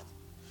your heart?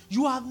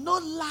 You have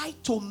not lied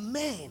to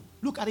men.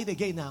 Look at it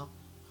again now.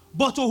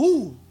 But to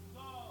who?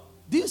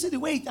 Do you see the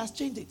way it has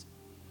changed it?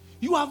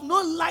 You have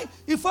not lied.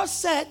 He first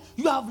said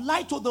you have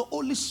lied to the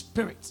Holy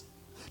Spirit.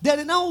 Then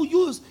they now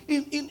use,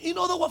 in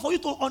other words, for you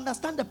to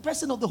understand the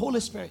person of the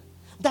Holy Spirit.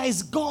 That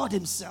is God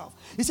himself.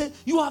 He said,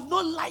 you have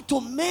not lied to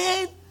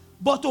men,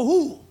 but to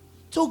who?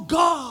 To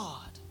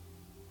God.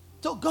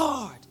 To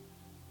God.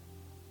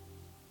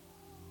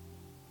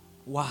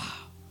 Wow.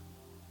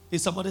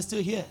 Is somebody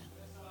still here?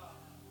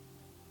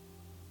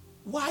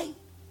 Why?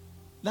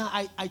 Now,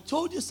 I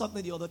told you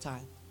something the other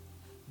time,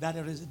 that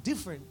there is a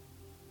difference,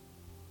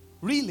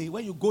 really,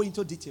 when you go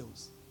into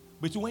details,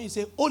 between when you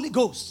say Holy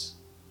Ghost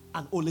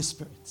and Holy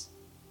Spirit.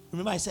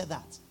 Remember I said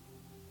that.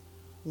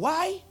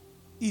 Why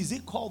is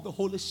it called the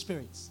Holy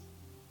Spirit?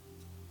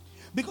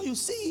 Because you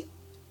see,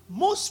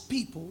 most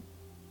people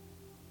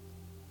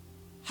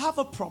have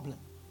a problem.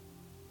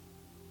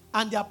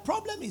 And their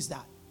problem is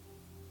that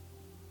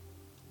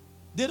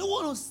they don't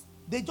want to,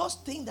 they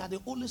just think that the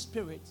Holy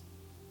Spirit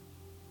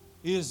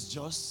is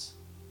just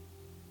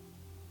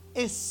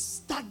a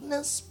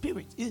stagnant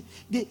spirit. It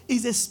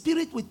is a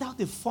spirit without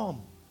a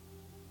form.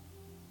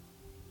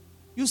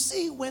 You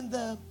see, when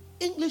the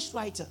English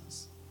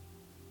writers,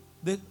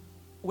 they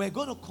were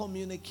going to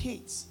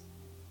communicate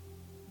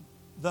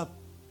the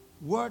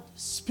word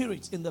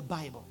spirit in the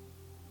Bible,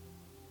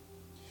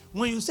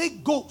 when you say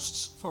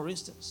ghosts, for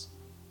instance,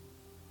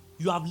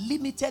 you have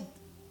limited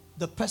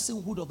the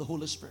personhood of the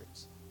Holy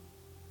Spirit.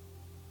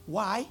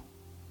 Why?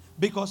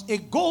 Because a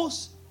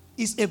ghost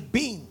is a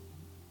being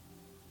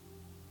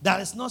that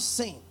is not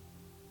seen.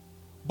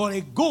 But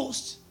a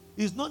ghost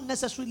is not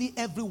necessarily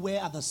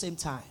everywhere at the same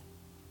time.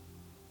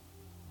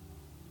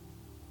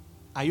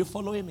 Are you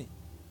following me?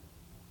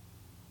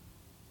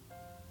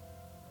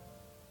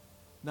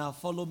 Now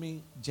follow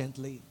me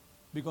gently,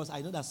 because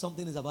I know that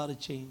something is about to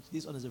change.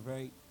 This one is a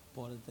very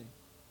important thing.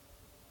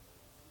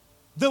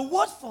 The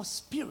word for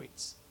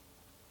spirit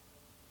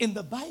in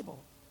the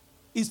Bible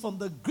is from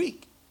the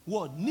Greek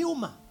word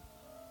pneuma.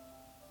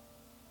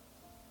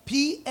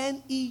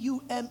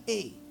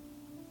 P-N-E-U-M-A.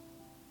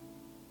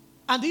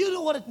 And do you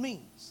know what it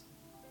means?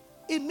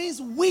 It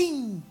means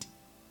wind.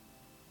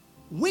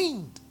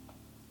 Wind.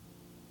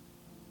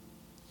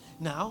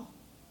 Now,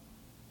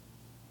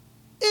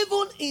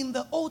 even in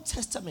the Old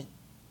Testament,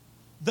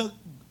 the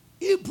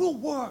Hebrew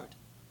word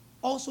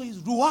also is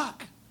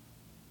ruach.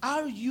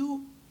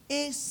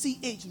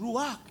 R-U-A-C-H.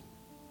 Ruach.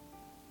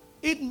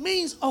 It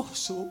means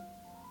also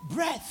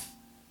breath,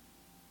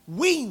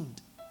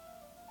 wind.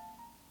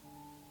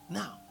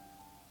 Now,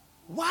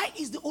 why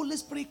is the Holy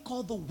Spirit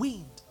called the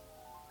wind?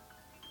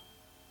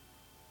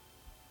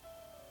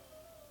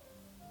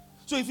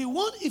 So if you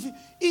want, if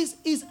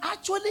is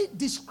actually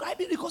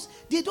describing, because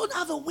they don't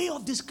have a way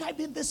of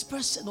describing this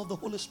person of the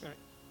Holy Spirit.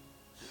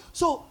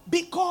 So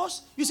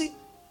because you see,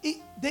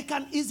 they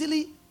can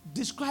easily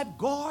describe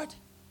God,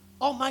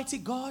 Almighty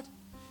God.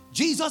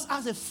 Jesus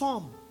has a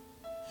form,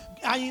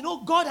 and you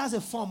know God has a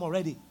form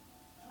already.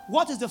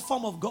 What is the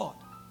form of God?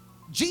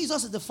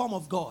 Jesus is the form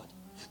of God.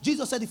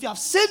 Jesus said, "If you have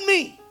seen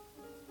me,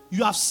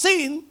 you have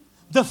seen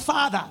the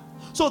Father."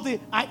 So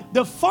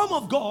the form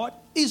of God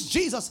is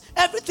Jesus.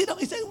 Everything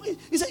he said,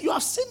 "You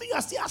have seen me, you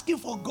are still asking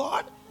for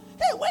God."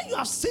 Hey, when you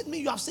have seen me,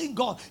 you have seen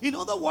God. In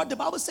other words, the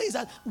Bible says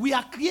that we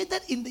are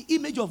created in the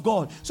image of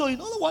God. So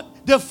in other words,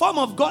 the form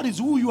of God is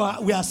who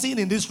we are seeing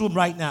in this room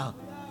right now.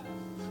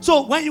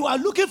 So when you are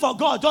looking for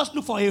God, just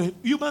look for a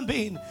human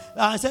being.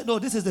 I said, no,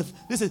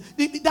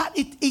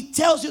 it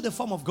tells you the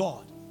form of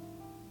God.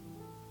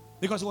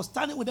 Because he was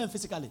standing with them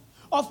physically.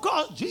 Of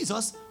course,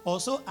 Jesus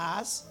also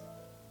has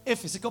a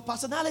physical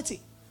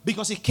personality,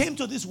 because he came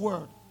to this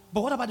world.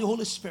 But what about the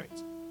Holy Spirit?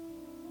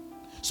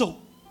 So,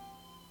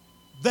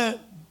 the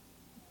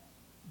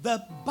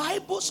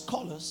Bible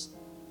scholars,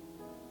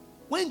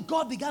 when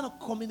God began to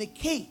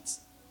communicate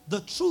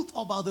the truth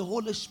about the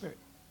Holy Spirit,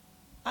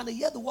 and they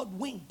hear the word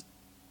wind.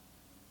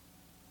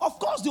 Of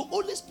course, the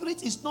Holy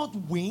Spirit is not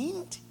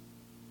wind,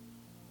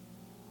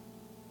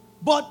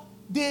 but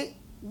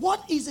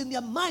what is in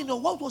their mind, or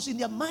what was in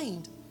their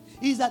mind,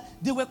 is that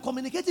they were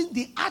communicating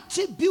the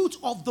attribute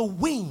of the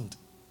wind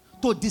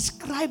to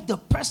describe the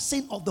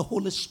person of the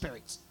Holy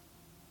Spirit.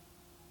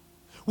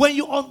 When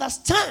you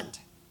understand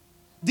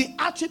the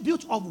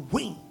attribute of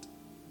wind,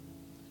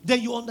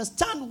 then you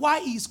understand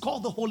why he is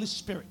called the Holy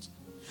Spirit.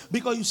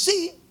 Because you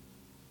see,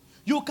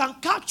 you can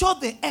capture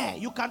the air,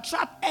 you can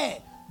trap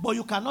air, but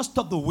you cannot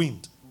stop the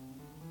wind.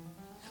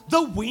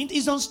 The wind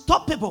is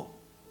unstoppable.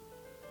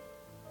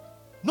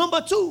 Number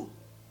two,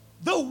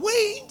 the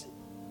wind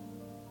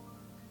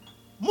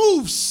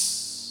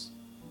moves.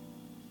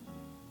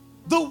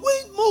 The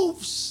wind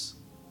moves.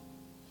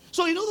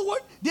 So in other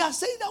words, they are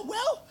saying that,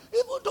 well,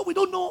 even though we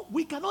don't know,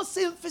 we cannot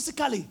see him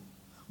physically,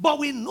 but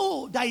we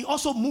know that he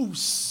also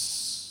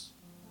moves.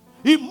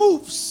 He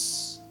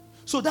moves.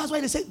 So that's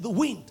why they say the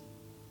wind.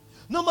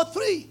 Number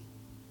three,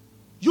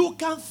 you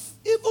can,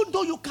 even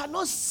though you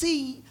cannot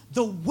see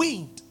the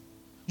wind,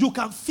 you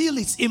can feel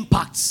its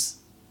impacts.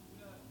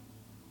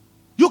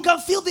 You can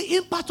feel the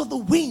impact of the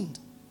wind.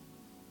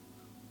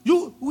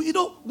 You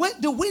know, when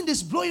the wind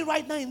is blowing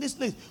right now in this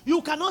place,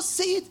 you cannot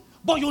see it,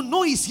 but you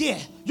know it's here.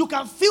 You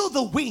can feel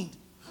the wind.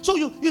 So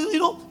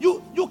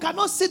you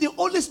cannot see the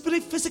Holy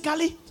Spirit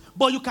physically,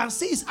 but you can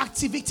see his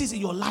activities in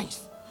your life.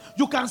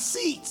 You can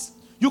see it.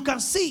 You can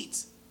see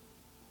it.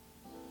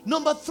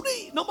 Number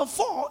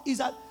four is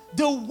that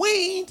the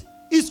wind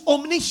is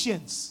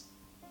omniscience.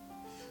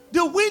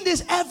 The wind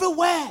is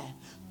everywhere.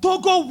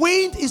 Togo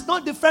wind is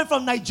not different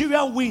from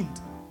Nigerian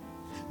wind.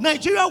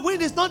 Nigerian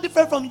wind is not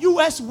different from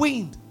US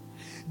wind.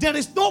 There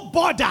is no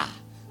border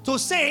to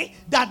say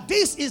that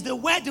this is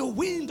where the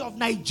wind of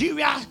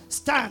Nigeria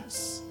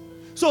stands.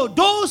 So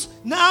those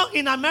now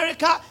in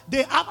America,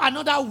 they have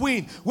another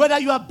wind. Whether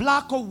you are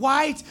black or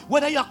white,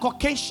 whether you are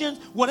Caucasian,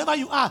 whatever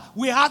you are,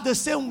 we have the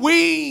same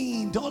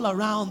wind all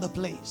around the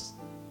place.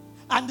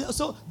 And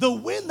so the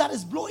wind that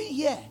is blowing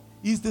here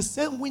is the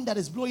same wind that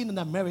is blowing in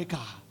America.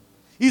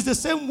 It's the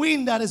same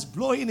wind that is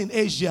blowing in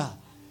Asia.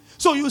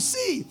 So you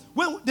see,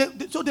 when they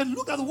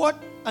look at the word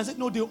and say,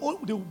 no,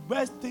 the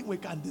best thing we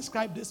can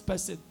describe this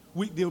person,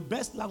 the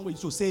best language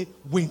to say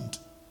wind.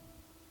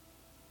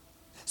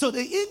 So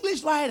the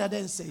English writer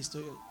then says to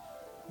you,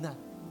 now,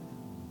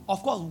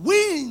 of course,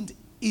 wind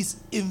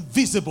is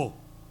invisible,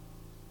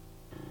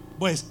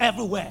 but it's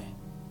everywhere.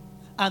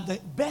 And the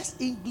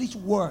best English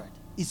word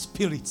is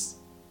spirits.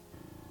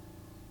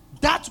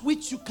 That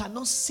which you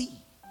cannot see,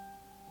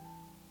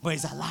 but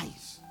is alive.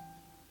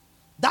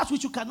 That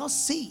which you cannot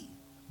see,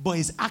 but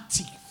is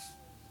active.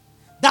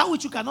 That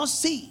which you cannot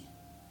see,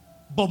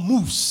 but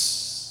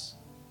moves.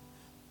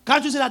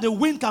 Can't you see that the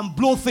wind can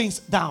blow things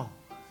down?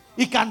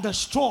 It can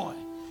destroy.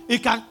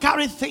 It can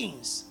carry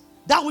things.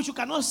 That which you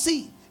cannot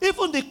see.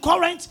 Even the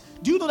current.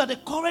 Do you know that the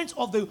current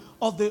of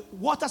the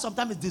water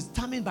sometimes is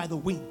determined by the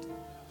wind?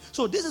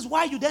 So this is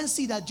why you then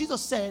see that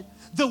Jesus said,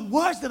 the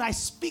words that I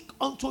speak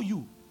unto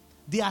you,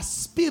 they are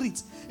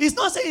spirits. He's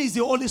not saying it's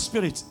the Holy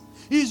Spirit.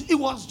 He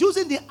was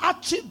using the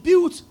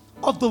attribute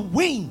of the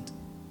wind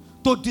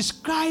to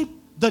describe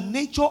the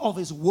nature of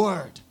his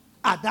word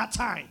at that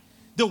time.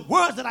 The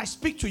words that I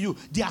speak to you,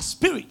 they are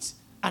spirit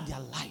and they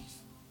are life.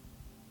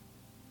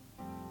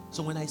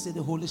 So when I say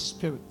the Holy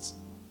Spirit,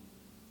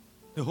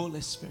 the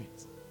Holy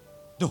Spirit,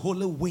 the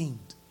Holy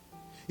Wind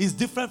is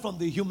different from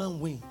the human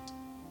wind.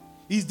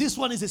 This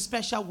one is a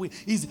special wind.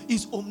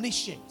 Is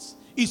omniscient.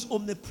 Is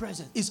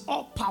omnipresent. Is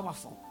all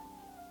powerful.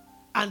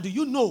 And do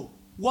you know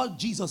what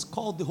Jesus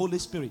called the Holy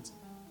Spirit?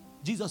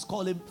 Jesus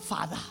called him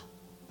Father.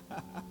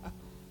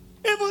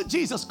 Even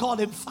Jesus called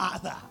him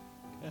Father.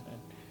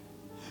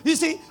 You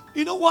see,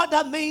 you know what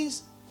that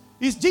means?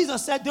 Is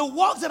Jesus said, the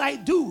works that I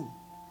do,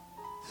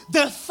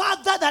 the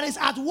Father that is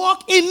at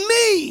work in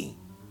me,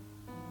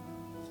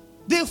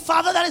 the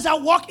Father that is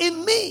at work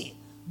in me,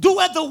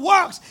 doeth the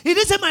works. He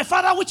didn't say my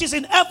Father which is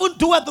in heaven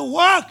doeth the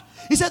work.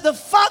 He said the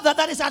Father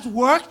that is at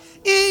work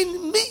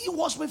in me. He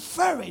was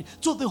referring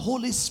to the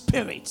Holy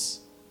Spirit.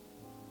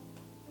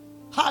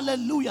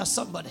 Hallelujah,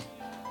 somebody.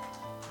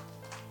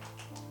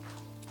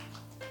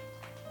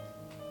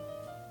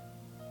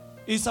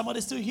 Is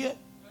somebody still here?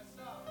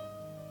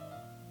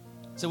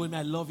 Say with me,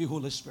 I love you,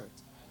 Holy Spirit.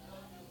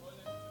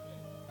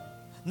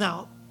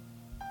 Now,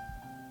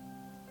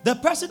 the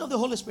person of the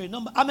Holy Spirit,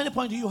 how many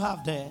points do you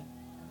have there?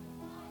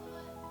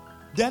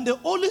 Then the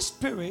Holy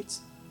Spirit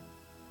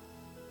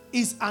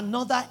is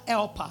another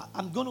helper.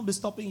 I'm going to be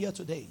stopping here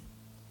today.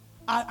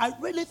 I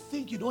really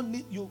think you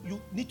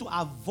need to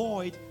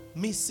avoid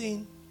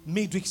missing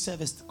midweek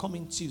service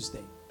coming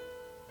Tuesday,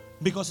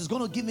 because it's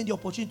going to give me the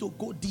opportunity to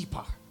go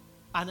deeper.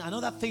 And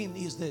another thing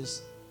is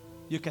this: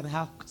 you can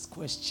ask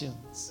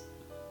questions.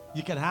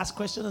 You can ask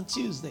questions on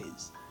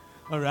Tuesdays.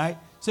 All right.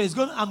 So it's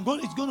going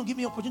to give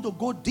me the opportunity to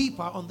go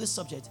deeper on this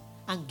subject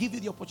and give you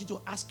the opportunity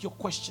to ask your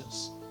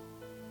questions.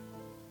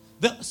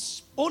 The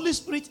Holy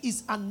Spirit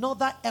is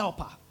another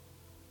helper.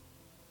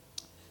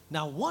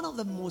 Now, one of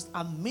the most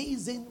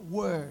amazing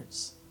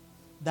words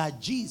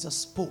that Jesus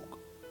spoke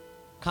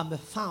can be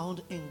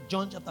found in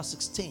John chapter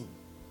 16,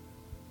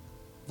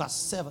 verse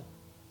 7.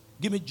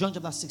 Give me John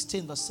chapter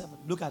 16, verse 7.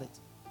 Look at it.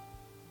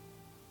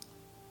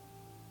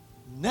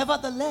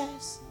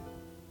 Nevertheless,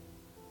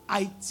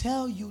 I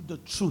tell you the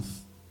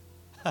truth.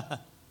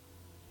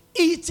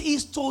 It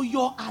is to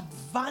your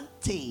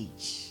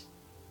advantage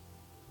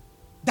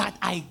that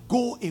I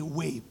go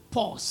away.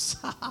 Pause.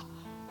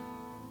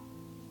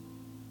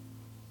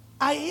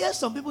 I hear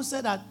some people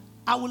say that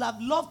I would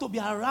have loved to be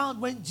around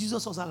when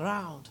Jesus was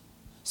around,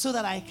 so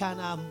that I can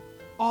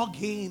hug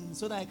him,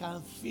 so that I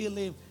can feel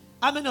him.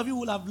 How many of you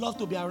would have loved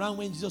to be around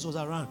when Jesus was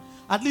around?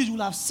 At least you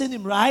would have seen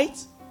him, right?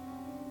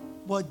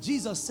 But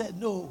Jesus said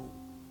no.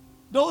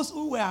 Those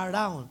who were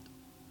around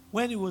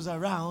when he was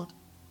around,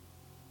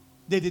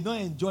 they did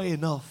not enjoy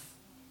enough.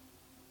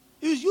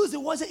 He used the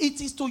word, it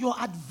is to your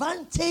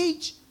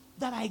advantage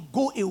that I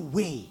go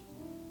away.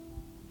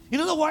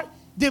 In other words,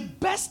 the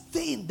best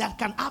thing that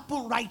can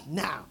happen right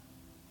now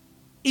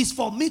is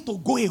for me to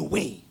go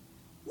away.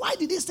 Why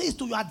did he say it's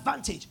to your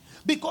advantage?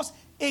 Because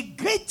a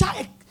greater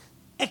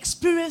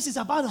experience is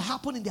about to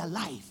happen in their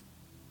life.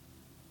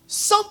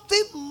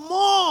 Something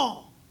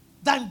more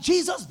than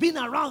Jesus being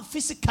around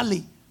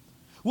physically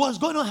was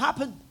going to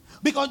happen,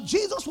 because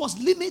Jesus was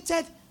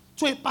limited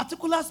to a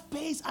particular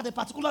space at a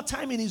particular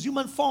time in his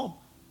human form.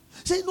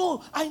 Say,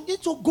 no, I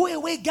need to go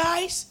away,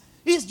 guys.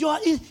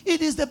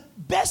 It is the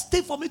best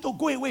thing for me to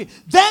go away.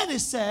 Then he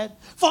said,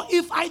 for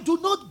if I do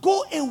not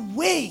go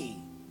away,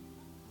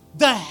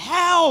 the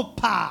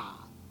helper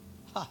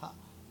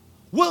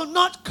will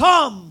not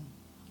come.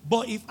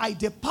 But if I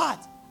depart,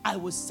 I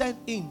will send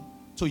him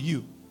to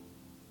you.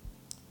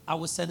 I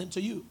will send him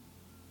to you.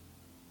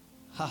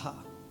 Haha.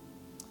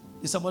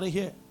 Is somebody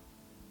here?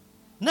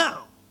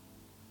 Now,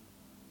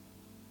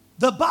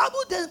 the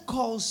Bible then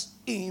calls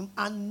him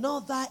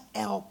another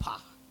helper.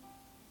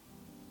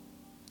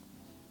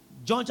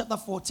 John chapter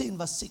 14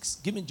 verse 6.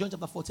 Give me John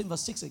chapter 14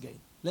 verse 6 again.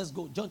 Let's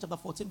go. John chapter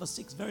 14 verse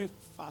 6. Very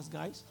fast,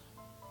 guys.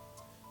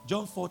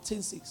 John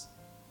 14, 6.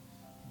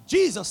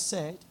 Jesus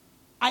said,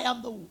 I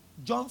am the...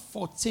 John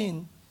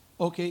 14,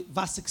 okay,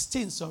 verse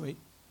 16, sorry.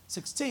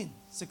 16.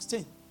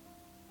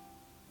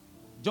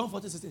 John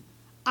 14, 16.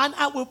 And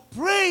I will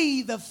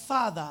pray the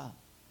Father,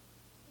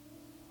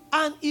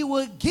 and he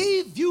will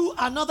give you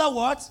another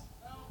what?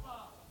 Helper.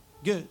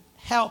 Good.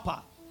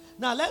 Helper.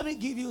 Now let me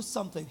give you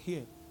something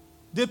here.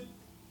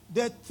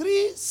 The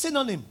three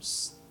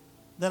synonyms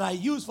that I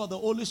use for the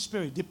Holy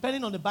Spirit,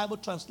 depending on the Bible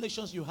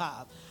translations you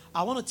have,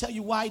 I want to tell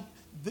you why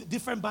the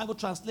different Bible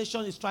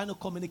translation is trying to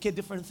communicate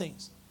different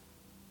things.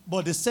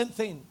 But the same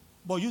thing,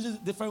 but using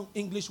different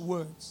English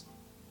words.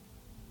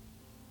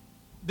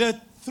 The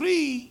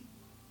three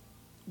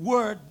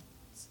words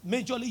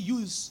majorly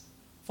used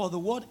for the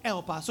word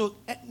helper. So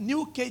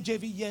New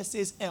KJV, yes,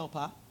 says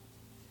helper.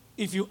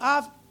 If you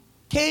have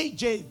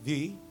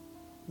KJV,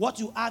 what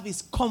you have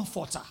is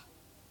comforter.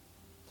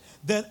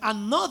 Then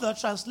another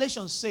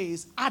translation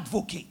says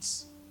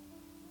advocate.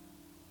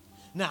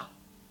 Now,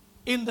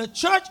 in the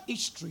church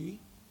history,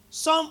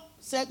 some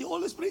said the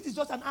Holy Spirit is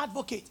just an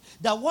advocate.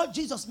 That what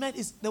Jesus meant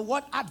is the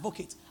word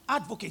advocate.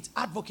 Advocate,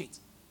 advocate.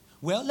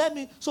 Well,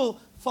 so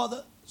for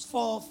the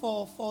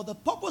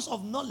purpose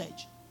of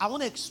knowledge, I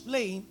want to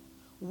explain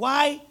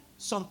why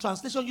some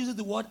translation uses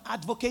the word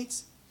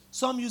advocate,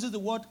 some uses the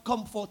word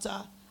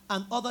comforter,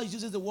 and others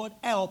uses the word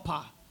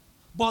helper.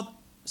 But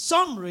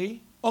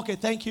summary, okay,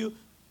 thank you.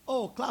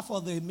 Oh, clap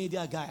for the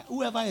media guy.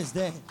 Whoever is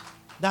there.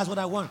 That's what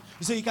I want.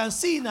 So you can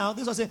see now,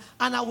 this was saying,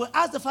 and I will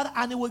ask the Father,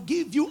 and he will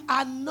give you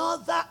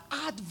another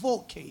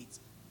advocate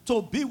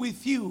to be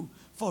with you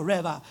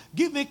forever.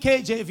 Give me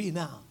KJV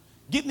now.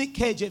 Give me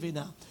KJV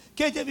now.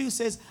 KJV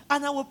says,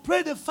 and I will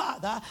pray the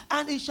Father,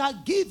 and he shall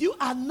give you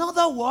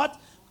another what?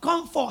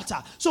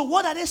 Comforter. So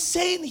what are they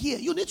saying here?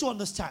 You need to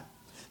understand.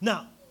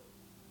 Now,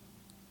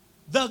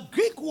 the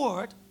Greek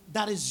word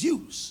that is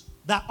used,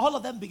 that all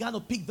of them began to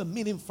pick the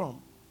meaning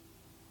from,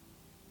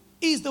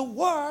 is the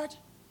word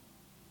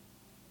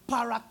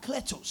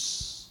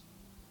Parakletos.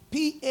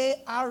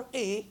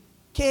 Parakletos.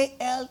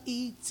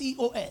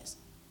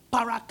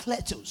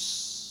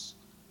 Parakletos.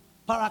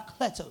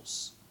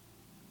 Parakletos.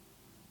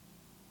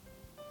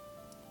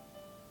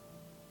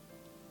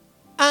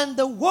 And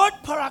the word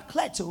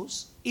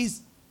Parakletos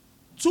is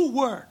two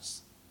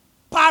words.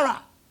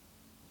 Para.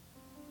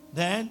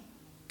 Then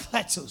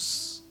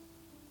kletos.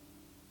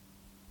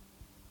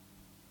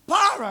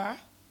 Para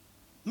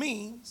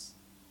means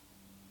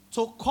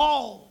to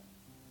call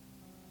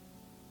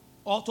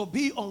or to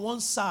be on one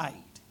side.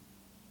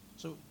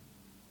 So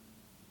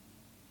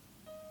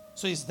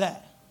it's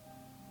there.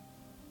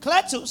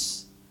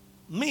 Kletos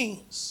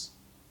means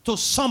to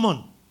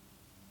summon.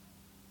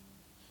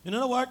 You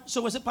know the word?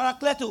 So we say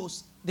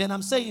parakletos. Then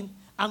I'm saying,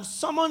 I'm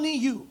summoning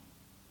you.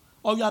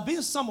 Or you are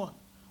being summoned.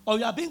 Or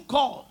you are being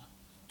called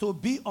to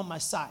be on my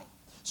side.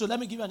 So let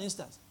me give you an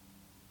instance.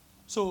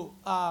 So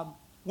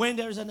when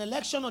there is an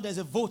election or there's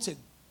a voting,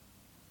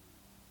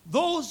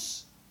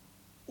 those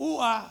who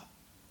are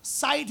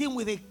siding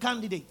with a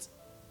candidate,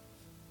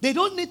 they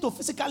don't need to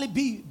physically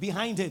be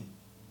behind him.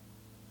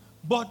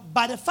 But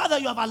by the fact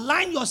that you have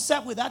aligned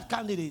yourself with that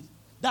candidate,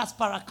 that's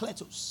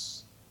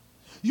parakletos.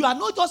 You are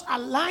not just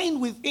aligned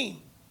with him.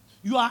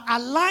 You are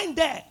aligned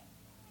there.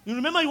 You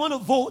remember you want to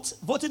vote.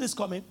 Voting is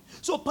coming.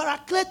 So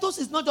parakletos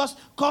is not just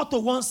called to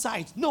one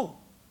side. No.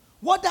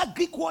 What that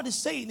Greek word is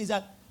saying is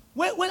that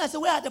when I say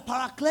where are the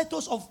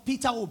parakletos of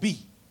Peter Obi,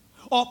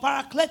 or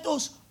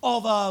parakletos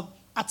of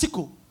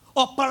Atiku,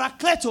 or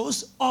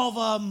parakletos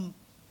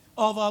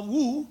of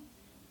who?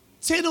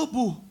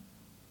 Tinubu,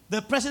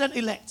 the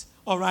president-elect.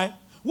 All right?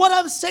 What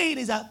I'm saying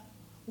is that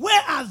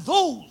where are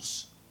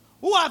those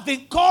who have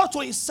been called to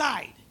his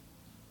side?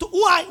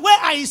 Where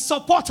are his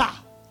supporter?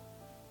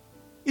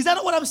 Is that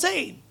not what I'm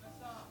saying?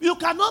 You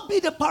cannot be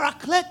the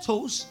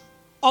parakletos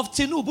of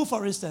Tinubu,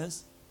 for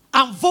instance,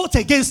 and vote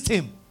against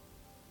him.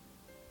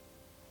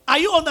 Are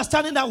you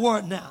understanding that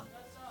word now?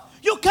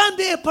 You can't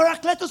be a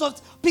parakletos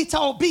of Peter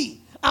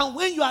Obi, and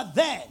when you are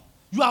there,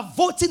 you are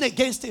voting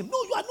against him.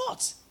 No, you are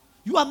not.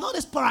 You are not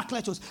as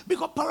parakletos.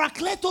 Because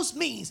parakletos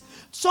means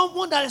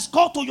someone that is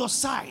called to your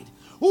side,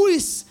 who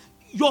is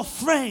your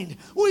friend,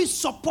 who is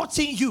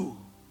supporting you.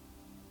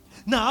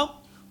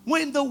 Now,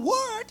 when the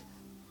word,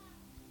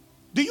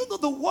 do you know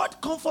the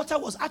word comforter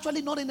was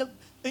actually not in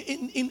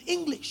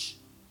English?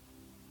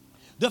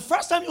 The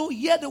first time you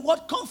hear the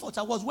word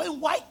comforter was when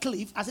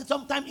Wycliffe, as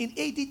sometime in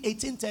AD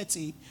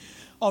 1830,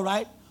 all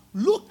right,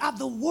 looked at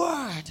the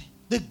word,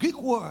 the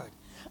Greek word,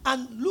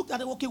 and looked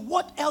at it, okay,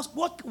 what else,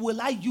 what will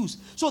I use?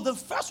 So the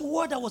first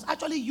word that was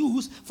actually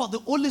used for the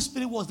Holy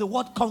Spirit was the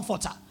word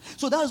comforter.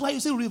 So that is why you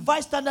see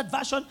Revised Standard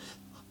Version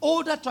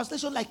older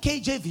translation like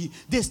KJV,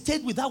 they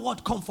stayed with that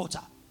word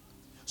comforter.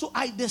 So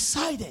I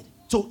decided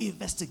to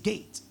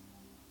investigate.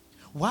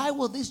 Why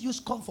will this use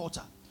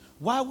comforter?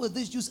 Why will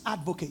this use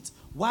advocate?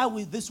 Why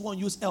will this one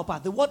use helper?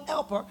 The word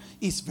helper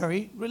is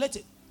very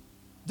related.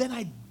 Then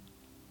I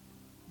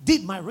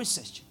did my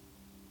research.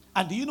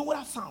 And do you know what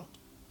I found?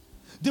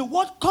 The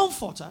word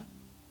comforter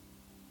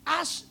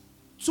has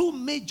two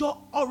major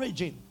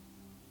origins.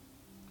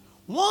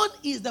 One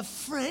is the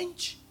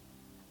French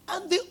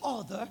and the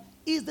other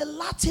is the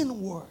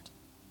Latin word.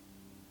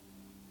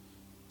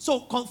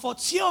 So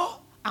comforteur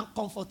and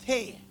comforter.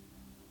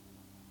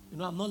 You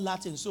know, I'm not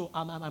Latin, so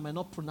I might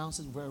not pronounce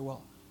it very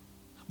well.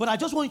 But I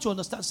just want you to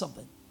understand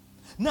something.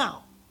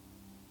 Now,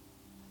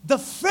 the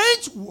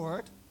French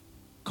word,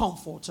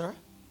 comforter,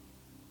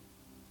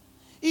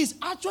 is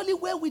actually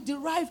where we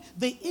derive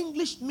the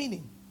English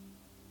meaning,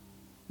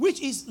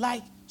 which is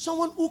like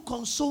someone who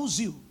consoles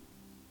you.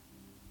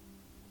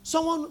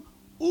 Someone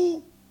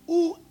who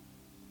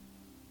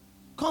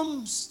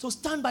comes to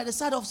stand by the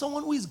side of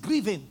someone who is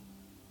grieving.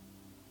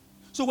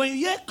 So when you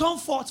hear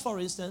comfort, for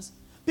instance,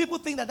 people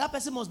think that that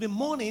person must be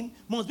mourning,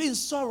 must be in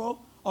sorrow,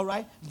 all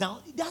right?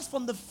 Now, that's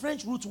from the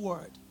French root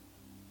word.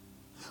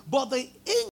 But the English